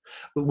us.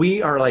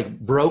 We are like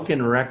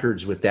broken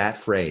records with that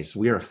phrase.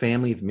 We are a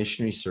family of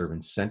missionary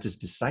servants sent as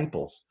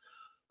disciples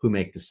who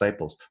make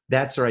disciples.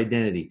 That's our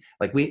identity.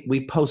 Like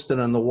we post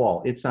it on the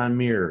wall. It's on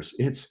mirrors.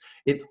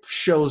 It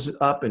shows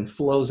up and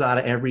flows out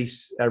of every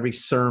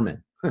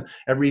sermon,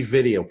 every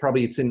video.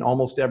 Probably it's in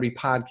almost every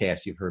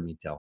podcast you've heard me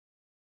tell.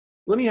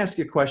 Let me ask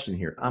you a question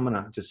here. I'm going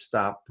to just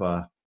stop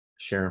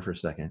sharing for a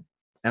second.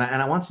 And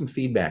I want some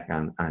feedback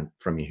on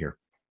from you here.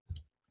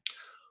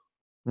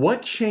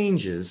 What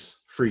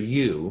changes for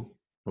you,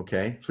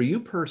 okay, for you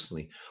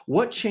personally,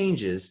 what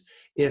changes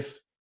if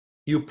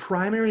you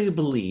primarily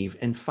believe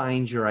and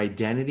find your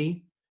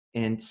identity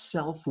and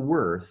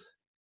self-worth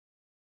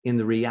in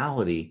the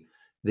reality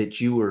that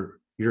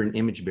you're an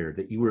image bearer,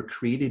 that you were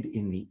created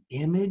in the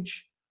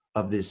image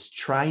of this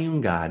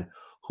triune God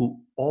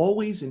who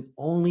always and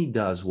only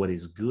does what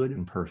is good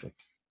and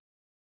perfect?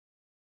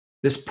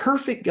 This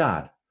perfect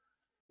God,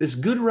 this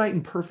good, right,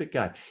 and perfect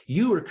God,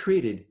 you were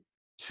created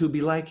to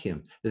be like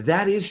him.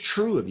 That is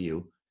true of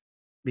you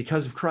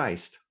because of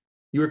Christ.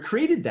 You were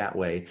created that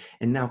way,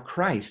 and now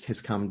Christ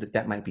has come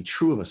that might be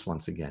true of us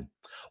once again.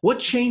 What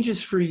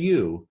changes for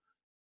you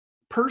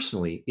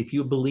personally if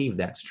you believe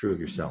that's true of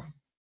yourself?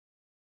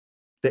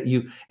 That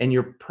you and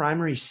your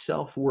primary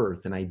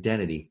self-worth and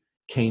identity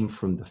came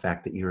from the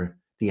fact that you're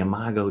the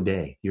Imago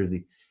Dei. You're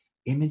the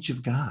image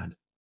of God.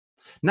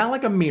 Not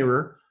like a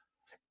mirror,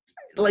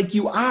 like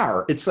you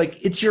are. It's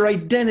like it's your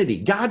identity.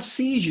 God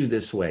sees you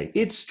this way.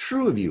 It's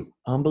true of you.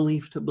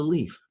 Unbelief to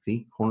belief.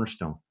 The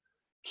cornerstone.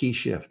 Key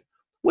shift.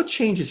 What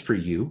changes for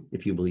you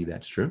if you believe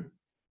that's true?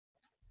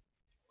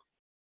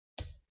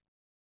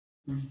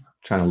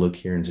 Trying to look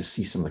here and just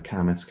see some of the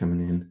comments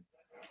coming in.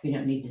 We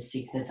don't need to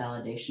seek the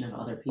validation of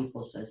other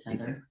people, says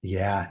Heather.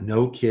 Yeah,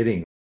 no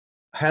kidding.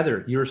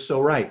 Heather, you're so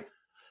right.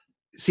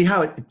 See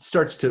how it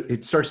starts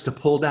to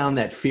pull down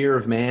that fear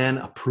of man,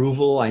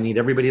 approval. I need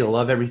everybody to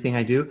love everything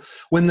I do.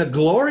 When the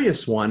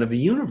glorious one of the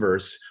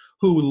universe,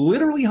 who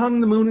literally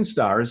hung the moon and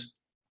stars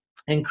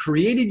and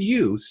created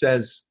you,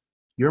 says,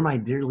 "You're my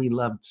dearly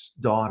loved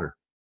daughter.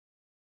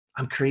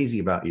 I'm crazy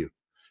about you.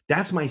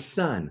 That's my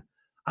son.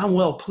 I'm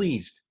well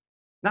pleased."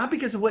 Not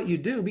because of what you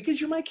do, because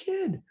you're my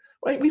kid,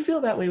 right? We feel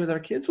that way with our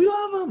kids. We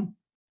love them.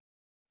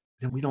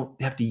 Then we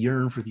don't have to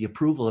yearn for the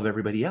approval of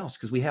everybody else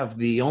because we have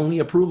the only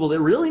approval that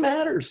really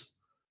matters.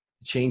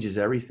 It changes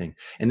everything.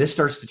 And this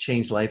starts to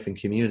change life and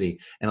community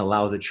and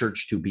allow the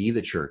church to be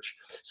the church.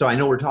 So I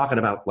know we're talking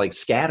about like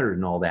scattered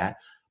and all that.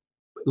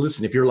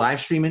 Listen, if you're live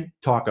streaming,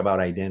 talk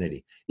about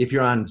identity. If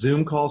you're on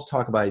Zoom calls,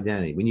 talk about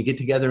identity. When you get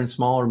together in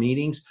smaller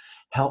meetings,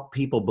 help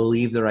people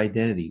believe their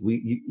identity.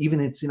 Even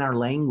it's in our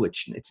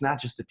language. It's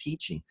not just a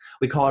teaching.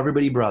 We call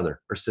everybody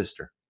brother or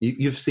sister.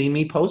 You've seen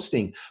me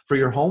posting for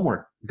your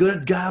homework.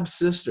 Good job,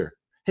 sister.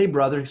 Hey,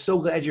 brother, so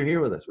glad you're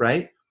here with us,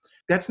 right?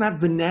 That's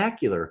not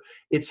vernacular.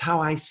 It's how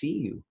I see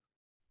you.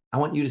 I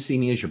want you to see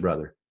me as your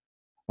brother.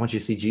 I want you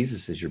to see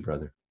Jesus as your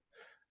brother.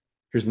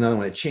 Here's another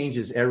one. It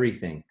changes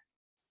everything.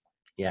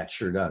 Yeah, it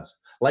sure does.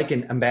 Like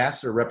an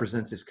ambassador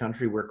represents his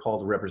country, we're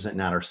called to represent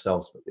not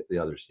ourselves, but the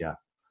others. Yeah.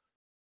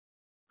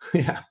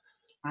 Yeah.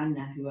 I'm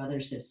not who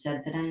others have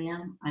said that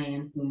I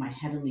am who my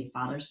Heavenly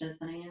Father says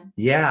that I am.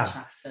 Yeah.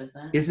 Chuck says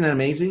that. Isn't that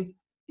amazing?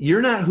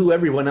 You're not who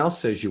everyone else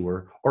says you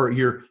were, or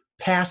you're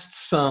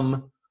past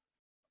some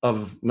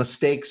of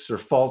mistakes or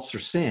faults or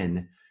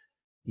sin.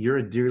 You're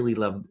a dearly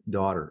loved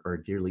daughter or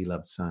a dearly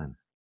loved son.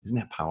 Isn't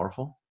that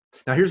powerful?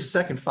 Now, here's the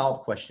second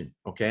follow-up question,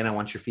 okay? And I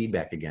want your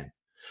feedback again.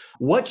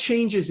 What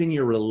changes in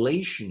your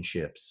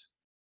relationships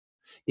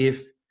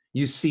if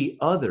you see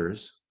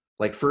others,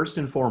 like first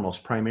and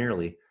foremost,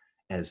 primarily,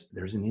 as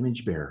there's an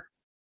image bearer?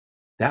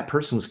 That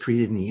person was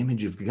created in the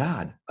image of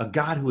God, a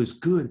God who is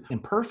good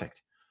and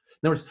perfect.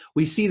 In other words,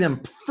 we see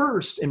them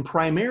first and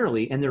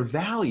primarily and their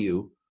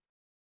value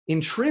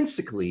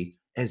intrinsically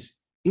as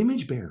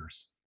image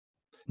bearers,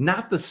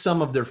 not the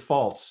sum of their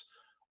faults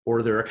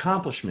or their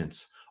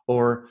accomplishments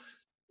or,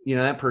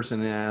 that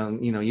person,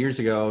 years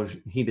ago,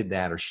 he did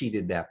that or she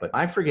did that, but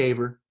I forgave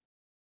her.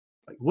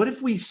 Like, what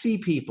if we see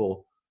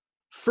people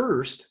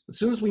first, as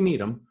soon as we meet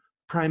them,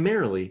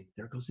 primarily,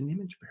 there goes an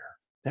image bearer.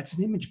 That's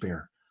an image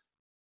bearer.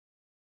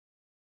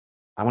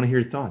 I want to hear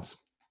your thoughts.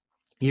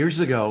 Years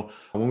ago,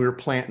 when we were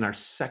planting our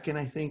second,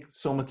 I think,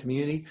 Soma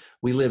community,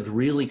 we lived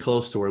really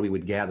close to where we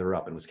would gather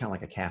up. It was kind of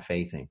like a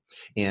cafe thing.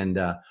 And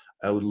I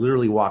would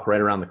literally walk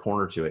right around the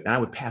corner to it. And I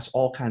would pass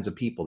all kinds of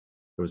people.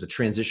 There was a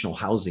transitional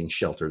housing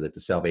shelter that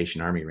the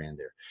Salvation Army ran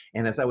there.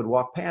 And as I would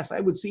walk past,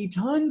 I would see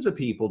tons of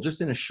people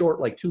just in a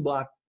short, like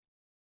 2-block,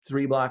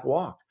 3-block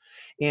walk.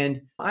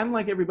 And I'm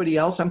like everybody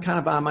else. I'm kind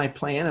of on my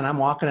plan and I'm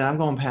walking and I'm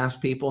going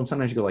past people. And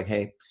sometimes you go like,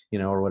 hey,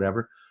 or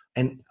whatever.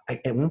 And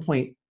at one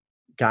point,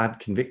 God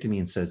convicted me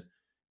and says,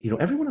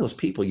 every one of those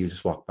people you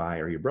just walk by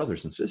are your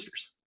brothers and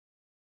sisters.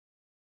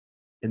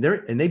 And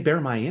they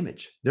bear my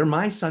image. They're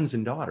my sons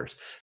and daughters.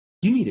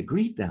 You need to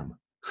greet them.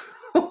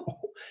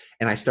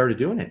 And I started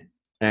doing it.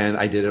 And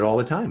I did it all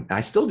the time. I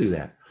still do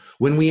that.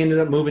 When we ended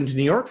up moving to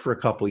New York for a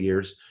couple of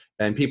years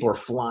and people are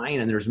flying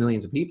and there's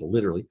millions of people,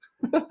 literally,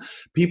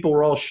 people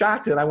were all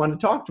shocked that I wanted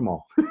to talk to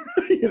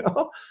them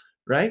all,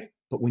 right?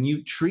 But when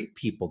you treat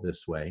people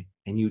this way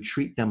and you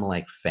treat them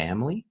like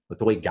family, but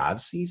the way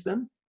God sees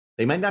them,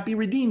 they might not be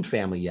redeemed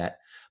family yet,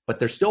 but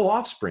they're still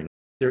offspring.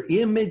 They're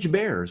image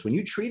bearers. When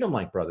you treat them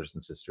like brothers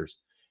and sisters,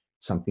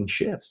 something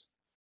shifts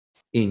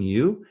in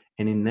you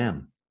and in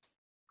them.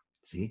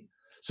 See?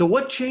 So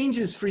what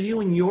changes for you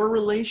in your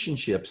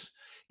relationships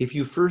if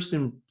you first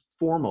and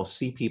foremost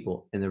see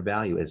people and their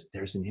value as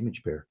there's an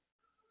image bearer?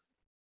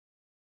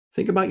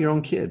 Think about your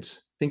own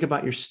kids. Think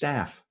about your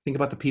staff. Think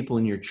about the people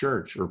in your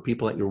church or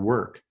people at your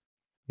work,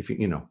 if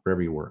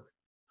wherever you work.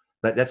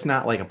 That's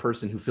not like a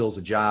person who fills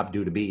a job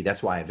due to be.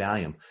 That's why I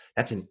value them.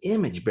 That's an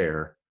image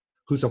bearer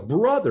who's a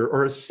brother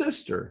or a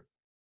sister,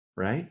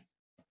 right?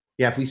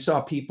 Yeah, if we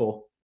saw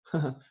people,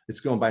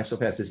 it's going by so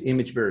fast, as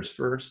image bearers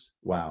first.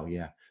 Wow,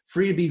 yeah.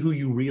 Free to be who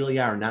you really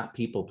are, not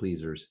people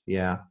pleasers.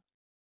 Yeah.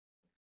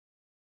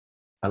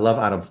 I love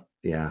out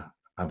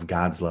of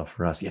God's love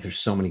for us. Yeah, there's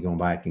so many going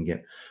by I can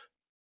get.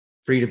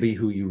 Free to be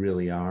who you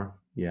really are.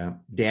 Yeah.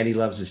 Daddy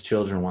loves his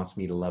children and wants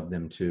me to love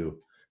them too.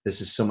 This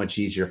is so much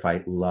easier if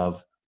I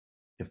live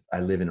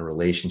in a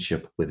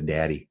relationship with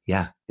Daddy.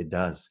 Yeah, it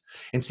does.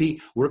 And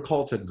see, we're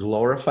called to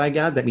glorify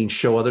God. That means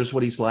show others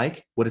what he's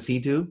like. What does he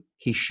do?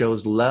 He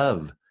shows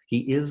love.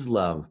 He is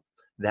love.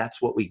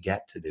 That's what we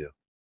get to do.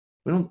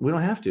 We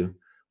don't have to.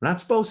 We're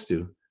not supposed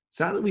to. It's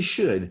not that we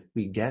should.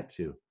 We get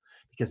to.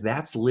 Because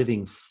that's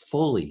living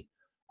fully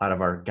out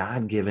of our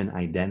God-given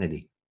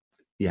identity.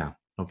 Yeah.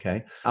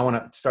 Okay. I want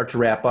to start to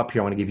wrap up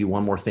here. I want to give you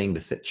one more thing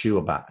to chew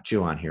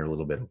on here a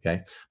little bit. Okay.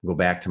 I'll go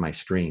back to my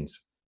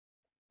screens.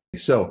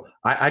 So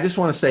I just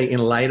want to say, in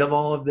light of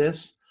all of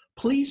this,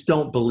 please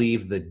don't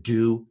believe the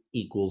do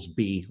equals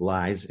be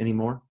lies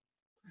anymore.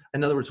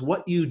 In other words,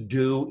 what you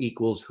do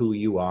equals who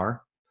you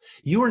are.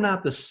 You are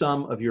not the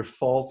sum of your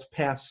faults,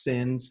 past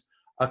sins,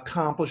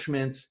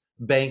 accomplishments,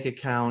 bank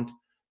account,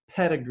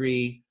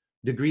 pedigree,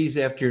 degrees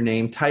after your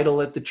name,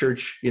 title at the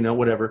church,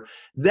 whatever.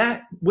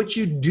 That what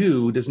you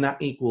do does not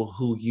equal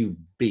who you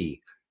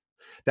be.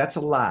 That's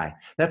a lie.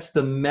 That's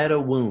the meta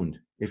wound,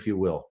 if you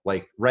will,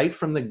 like right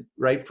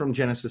from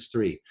Genesis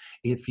 3.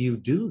 If you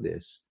do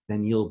this,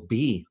 then you'll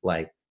be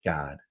like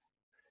God.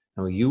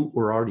 Now, you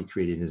were already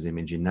created in his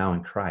image and now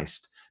in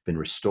Christ been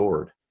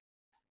restored.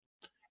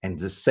 And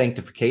this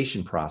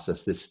sanctification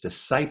process, this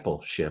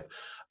discipleship,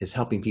 is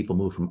helping people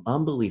move from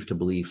unbelief to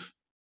belief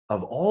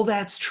of all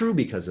that's true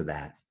because of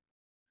that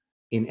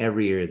in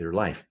every area of their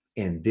life.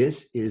 And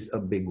this is a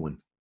big one.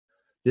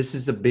 This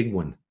is a big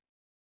one.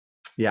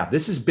 Yeah,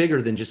 this is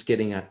bigger than just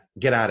getting a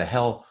get out of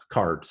hell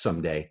card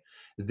someday.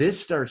 This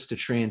starts to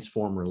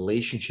transform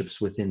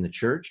relationships within the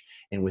church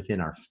and within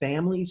our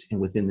families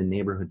and within the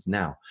neighborhoods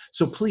now.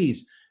 So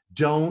please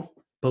don't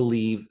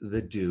believe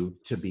the do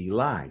to be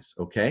lies,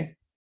 okay?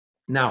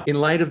 Now, in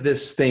light of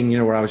this thing,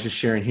 where I was just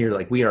sharing here,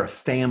 like we are a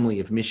family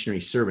of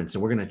missionary servants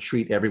and we're going to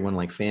treat everyone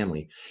like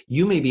family.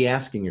 You may be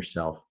asking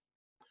yourself,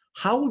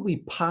 how would we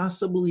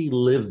possibly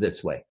live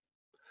this way?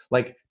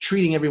 Like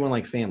treating everyone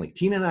like family.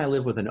 Tina and I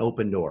live with an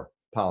open door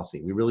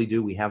policy. We really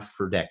do. We have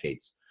for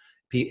decades.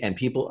 And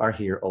people are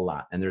here a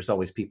lot. And there's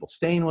always people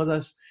staying with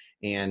us.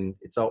 And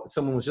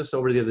someone was just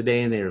over the other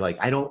day and they were like,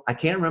 I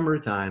can't remember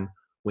a time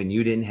when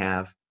you didn't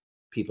have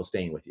people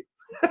staying with you.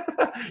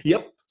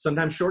 Yep.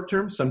 Sometimes short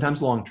term,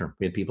 sometimes long term.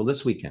 We had people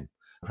this weekend.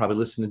 I'll probably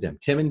listen to them.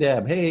 Tim and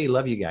Deb. Hey,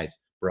 love you guys.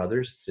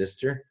 Brothers,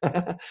 sister.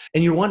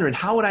 And you're wondering,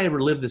 how would I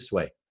ever live this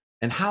way?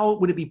 And how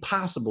would it be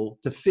possible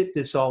to fit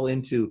this all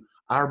into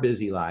our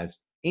busy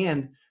lives?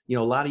 And, a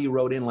lot of you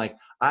wrote in like,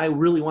 I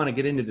really want to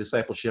get into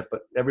discipleship,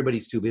 but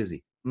everybody's too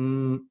busy.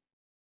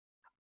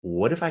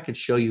 What if I could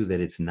show you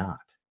that it's not?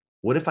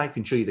 What if I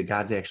can show you that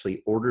God's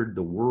actually ordered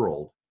the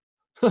world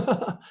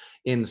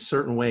in a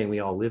certain way and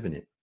we all live in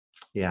it?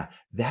 Yeah,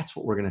 that's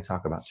what we're going to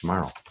talk about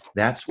tomorrow.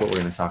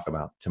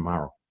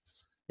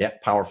 Yeah,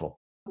 powerful.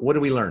 What do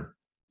we learn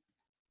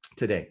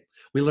today?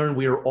 We learn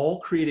we are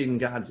all created in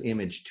God's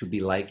image to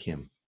be like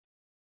him.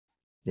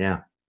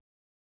 Yeah.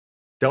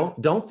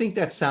 Don't think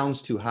that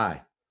sounds too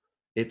high.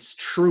 It's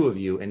true of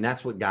you, and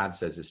that's what God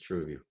says is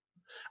true of you.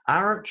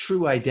 Our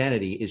true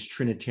identity is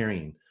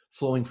Trinitarian,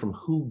 flowing from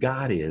who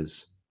God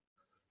is,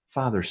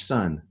 Father,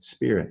 Son,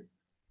 Spirit,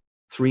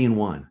 3 in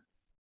 1.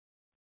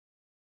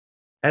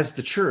 As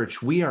the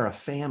church, we are a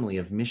family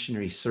of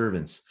missionary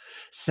servants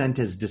sent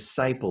as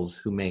disciples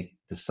who make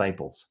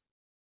disciples.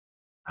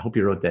 I hope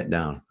you wrote that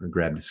down or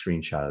grabbed a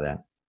screenshot of that.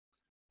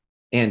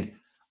 And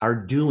our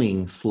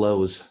doing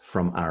flows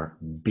from our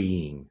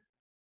being,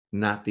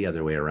 not the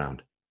other way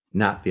around.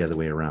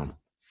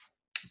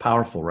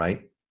 Powerful,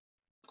 right?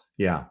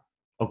 Yeah.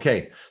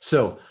 Okay.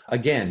 So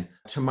again,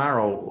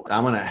 tomorrow,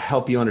 I'm going to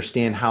help you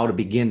understand how to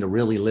begin to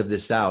really live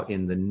this out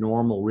in the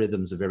normal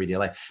rhythms of everyday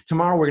life.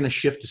 Tomorrow, we're going to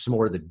shift to some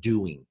more of the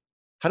doing.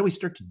 How do we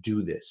start to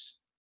do this?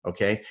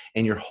 Okay.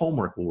 And your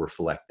homework will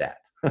reflect that.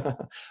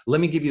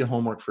 Let me give you the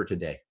homework for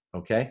today.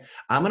 Okay.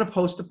 I'm going to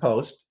post a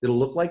post. It'll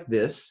look like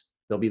this.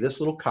 There'll be this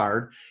little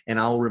card, and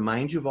I'll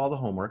remind you of all the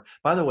homework.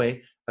 By the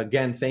way,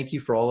 again, thank you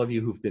for all of you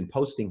who've been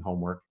posting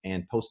homework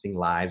and posting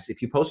lives. If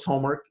you post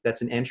homework,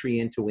 that's an entry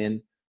in to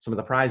win some of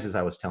the prizes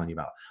I was telling you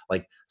about,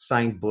 like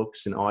signed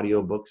books and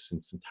audio books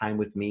and some time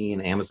with me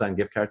and Amazon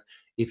gift cards.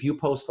 If you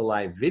post a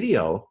live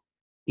video,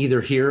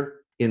 either here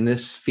in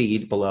this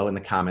feed below in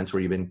the comments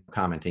where you've been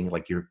commenting,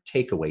 like your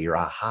takeaway, your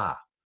aha,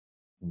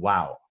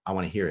 wow, I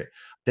want to hear it,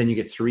 then you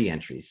get 3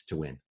 entries to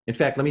win. In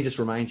fact, let me just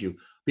remind you,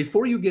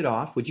 before you get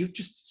off, would you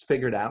just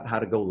figure out how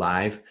to go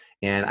live?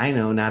 And I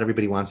know not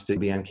everybody wants to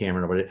be on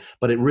camera,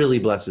 but it really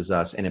blesses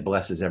us and it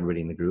blesses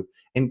everybody in the group.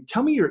 And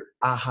tell me your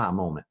aha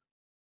moment.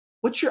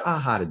 What's your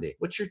aha today?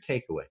 What's your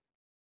takeaway?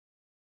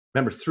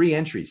 Remember, 3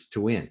 entries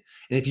to win.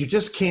 And if you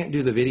just can't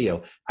do the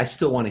video, I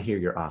still want to hear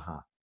your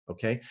aha.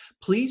 Okay?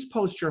 Please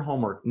post your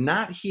homework,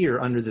 not here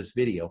under this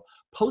video.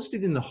 Post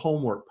it in the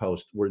homework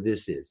post where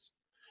this is.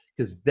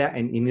 Because that,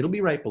 and it'll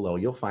be right below.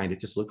 You'll find it.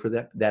 Just look for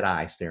that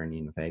eye staring you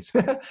in the face.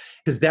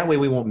 Because that way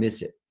we won't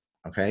miss it.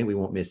 Okay? We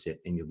won't miss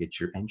it. And you'll get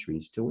your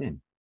entries to win.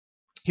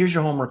 Here's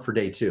your homework for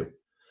day 2.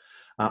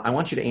 I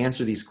want you to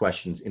answer these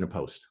questions in a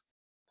post.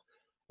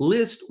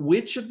 List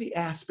which of the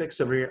aspects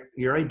of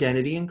your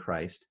identity in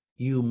Christ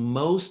you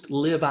most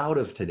live out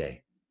of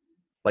today.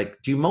 Like,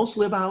 do you most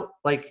live out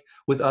like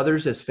with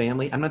others as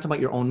family? I'm not talking about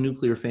your own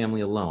nuclear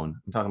family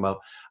alone. I'm talking about,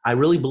 I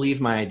really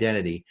believe my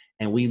identity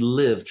and we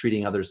live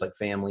treating others like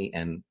family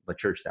and the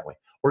church that way.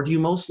 Or do you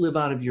most live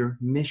out of your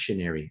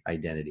missionary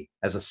identity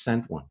as a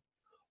sent one,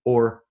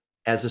 or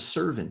as a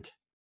servant,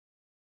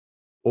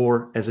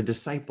 or as a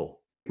disciple?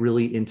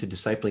 Really into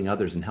discipling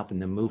others and helping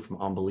them move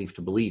from unbelief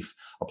to belief,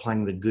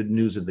 applying the good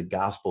news of the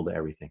gospel to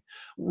everything.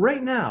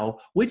 Right now,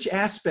 which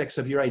aspects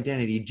of your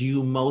identity do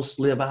you most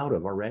live out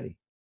of already?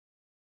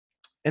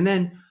 And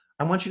then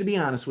I want you to be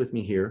honest with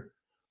me here.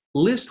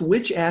 List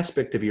which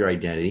aspect of your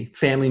identity,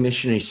 family,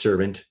 missionary,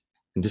 servant,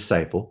 and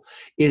disciple,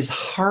 is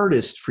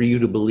hardest for you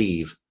to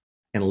believe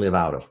and live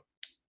out of.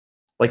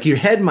 Like your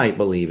head might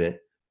believe it,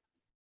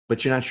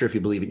 but you're not sure if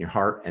you believe it in your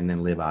heart and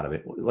then live out of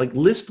it. Like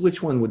list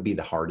which one would be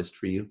the hardest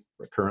for you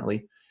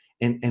currently.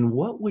 And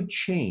what would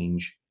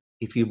change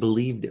if you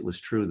believed it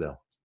was true though?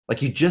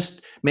 Like you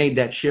just made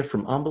that shift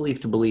from unbelief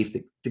to belief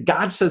that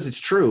God says it's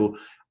true.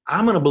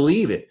 I'm going to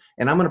believe it.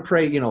 And I'm going to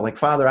pray, like,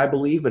 Father, I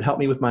believe, but help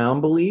me with my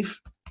unbelief.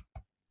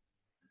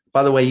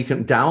 By the way, you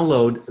can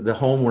download the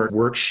homework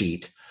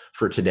worksheet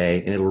for today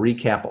and it'll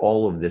recap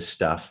all of this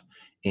stuff.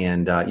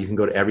 And you can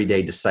go to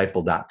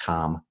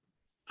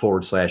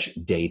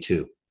everydayDisciple.com/day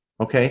 2.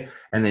 Okay.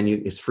 And then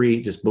it's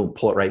free. Just boom,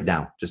 pull it right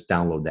down. Just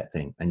download that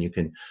thing. And you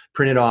can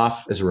print it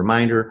off as a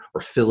reminder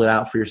or fill it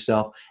out for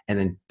yourself and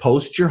then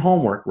post your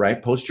homework, right?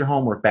 Post your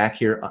homework back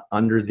here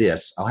under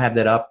this. I'll have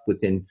that up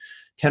within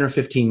 10 or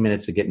 15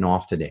 minutes of getting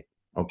off today.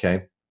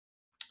 Okay.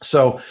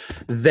 So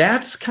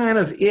that's kind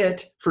of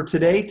it for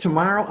today.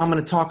 Tomorrow, I'm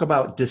going to talk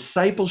about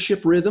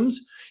discipleship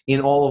rhythms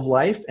in all of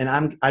life. And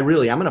I'm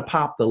going to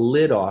pop the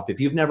lid off. If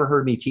you've never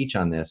heard me teach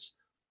on this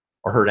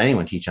or heard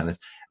anyone teach on this,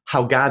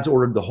 how God's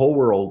ordered the whole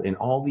world in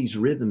all these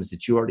rhythms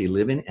that you already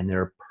live in, and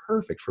they're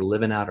perfect for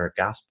living out our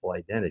gospel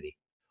identity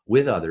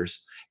with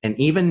others. And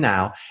even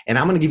now, and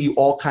I'm going to give you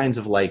all kinds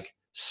of like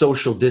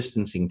social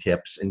distancing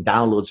tips and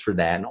downloads for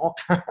that, and all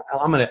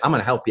I'm going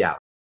to help you out.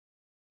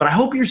 But I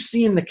hope you're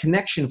seeing the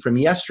connection from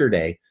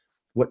yesterday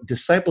what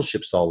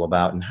discipleship's all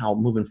about and how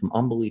moving from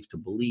unbelief to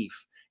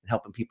belief and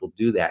helping people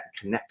do that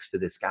connects to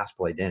this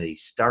gospel identity,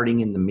 starting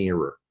in the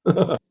mirror.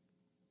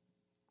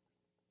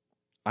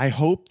 I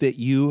hope that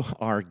you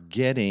are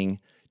getting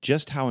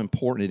just how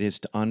important it is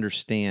to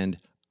understand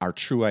our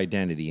true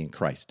identity in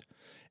Christ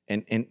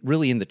and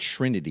really in the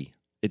Trinity.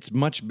 It's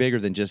much bigger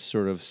than just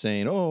sort of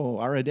saying, oh,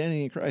 our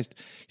identity in Christ.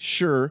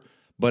 Sure,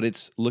 but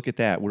it's, look at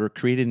that. We're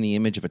created in the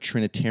image of a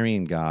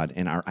Trinitarian God,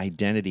 and our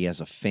identity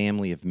as a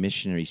family of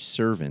missionary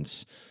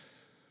servants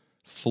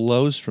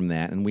flows from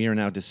that, and we are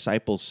now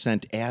disciples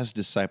sent as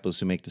disciples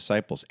who make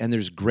disciples, and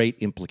there's great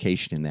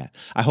implication in that.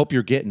 I hope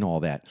you're getting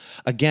all that.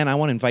 Again, I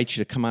want to invite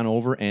you to come on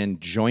over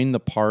and join the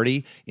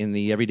party in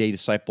the Everyday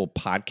Disciple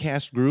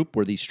podcast group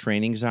where these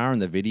trainings are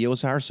and the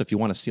videos are. So if you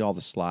want to see all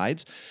the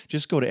slides,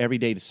 just go to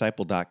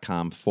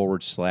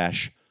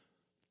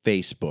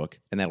everydaydisciple.com/Facebook,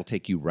 and that'll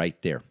take you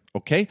right there.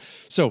 Okay?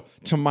 So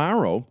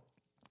tomorrow,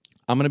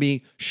 I'm going to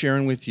be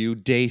sharing with you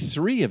day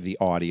 3 of the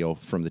audio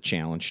from the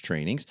challenge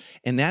trainings,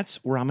 and that's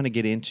where I'm going to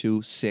get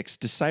into 6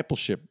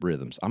 discipleship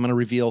rhythms. I'm going to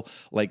reveal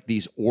like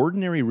these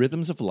ordinary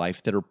rhythms of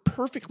life that are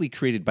perfectly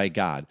created by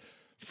God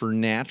for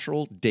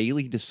natural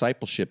daily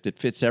discipleship that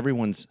fits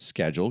everyone's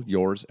schedule,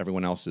 yours,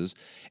 everyone else's,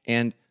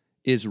 and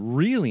is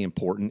really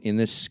important in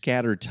this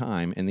scattered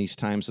time and these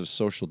times of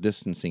social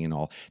distancing and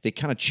all. They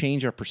kind of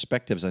change our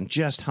perspectives on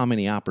just how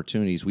many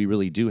opportunities we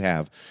really do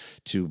have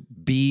to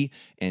be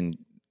and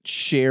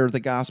share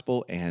the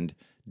gospel and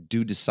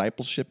do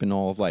discipleship in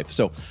all of life.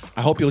 So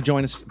I hope you'll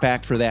join us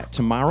back for that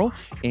tomorrow.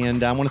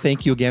 And I want to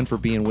thank you again for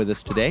being with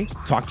us today.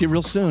 Talk to you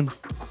real soon.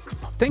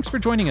 Thanks for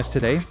joining us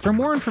today. For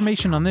more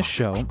information on this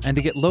show and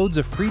to get loads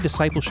of free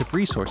discipleship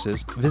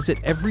resources, visit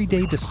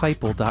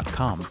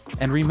everydaydisciple.com.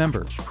 And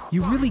remember,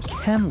 you really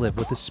can live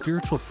with the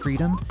spiritual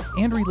freedom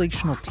and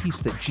relational peace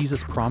that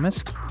Jesus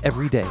promised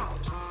every day.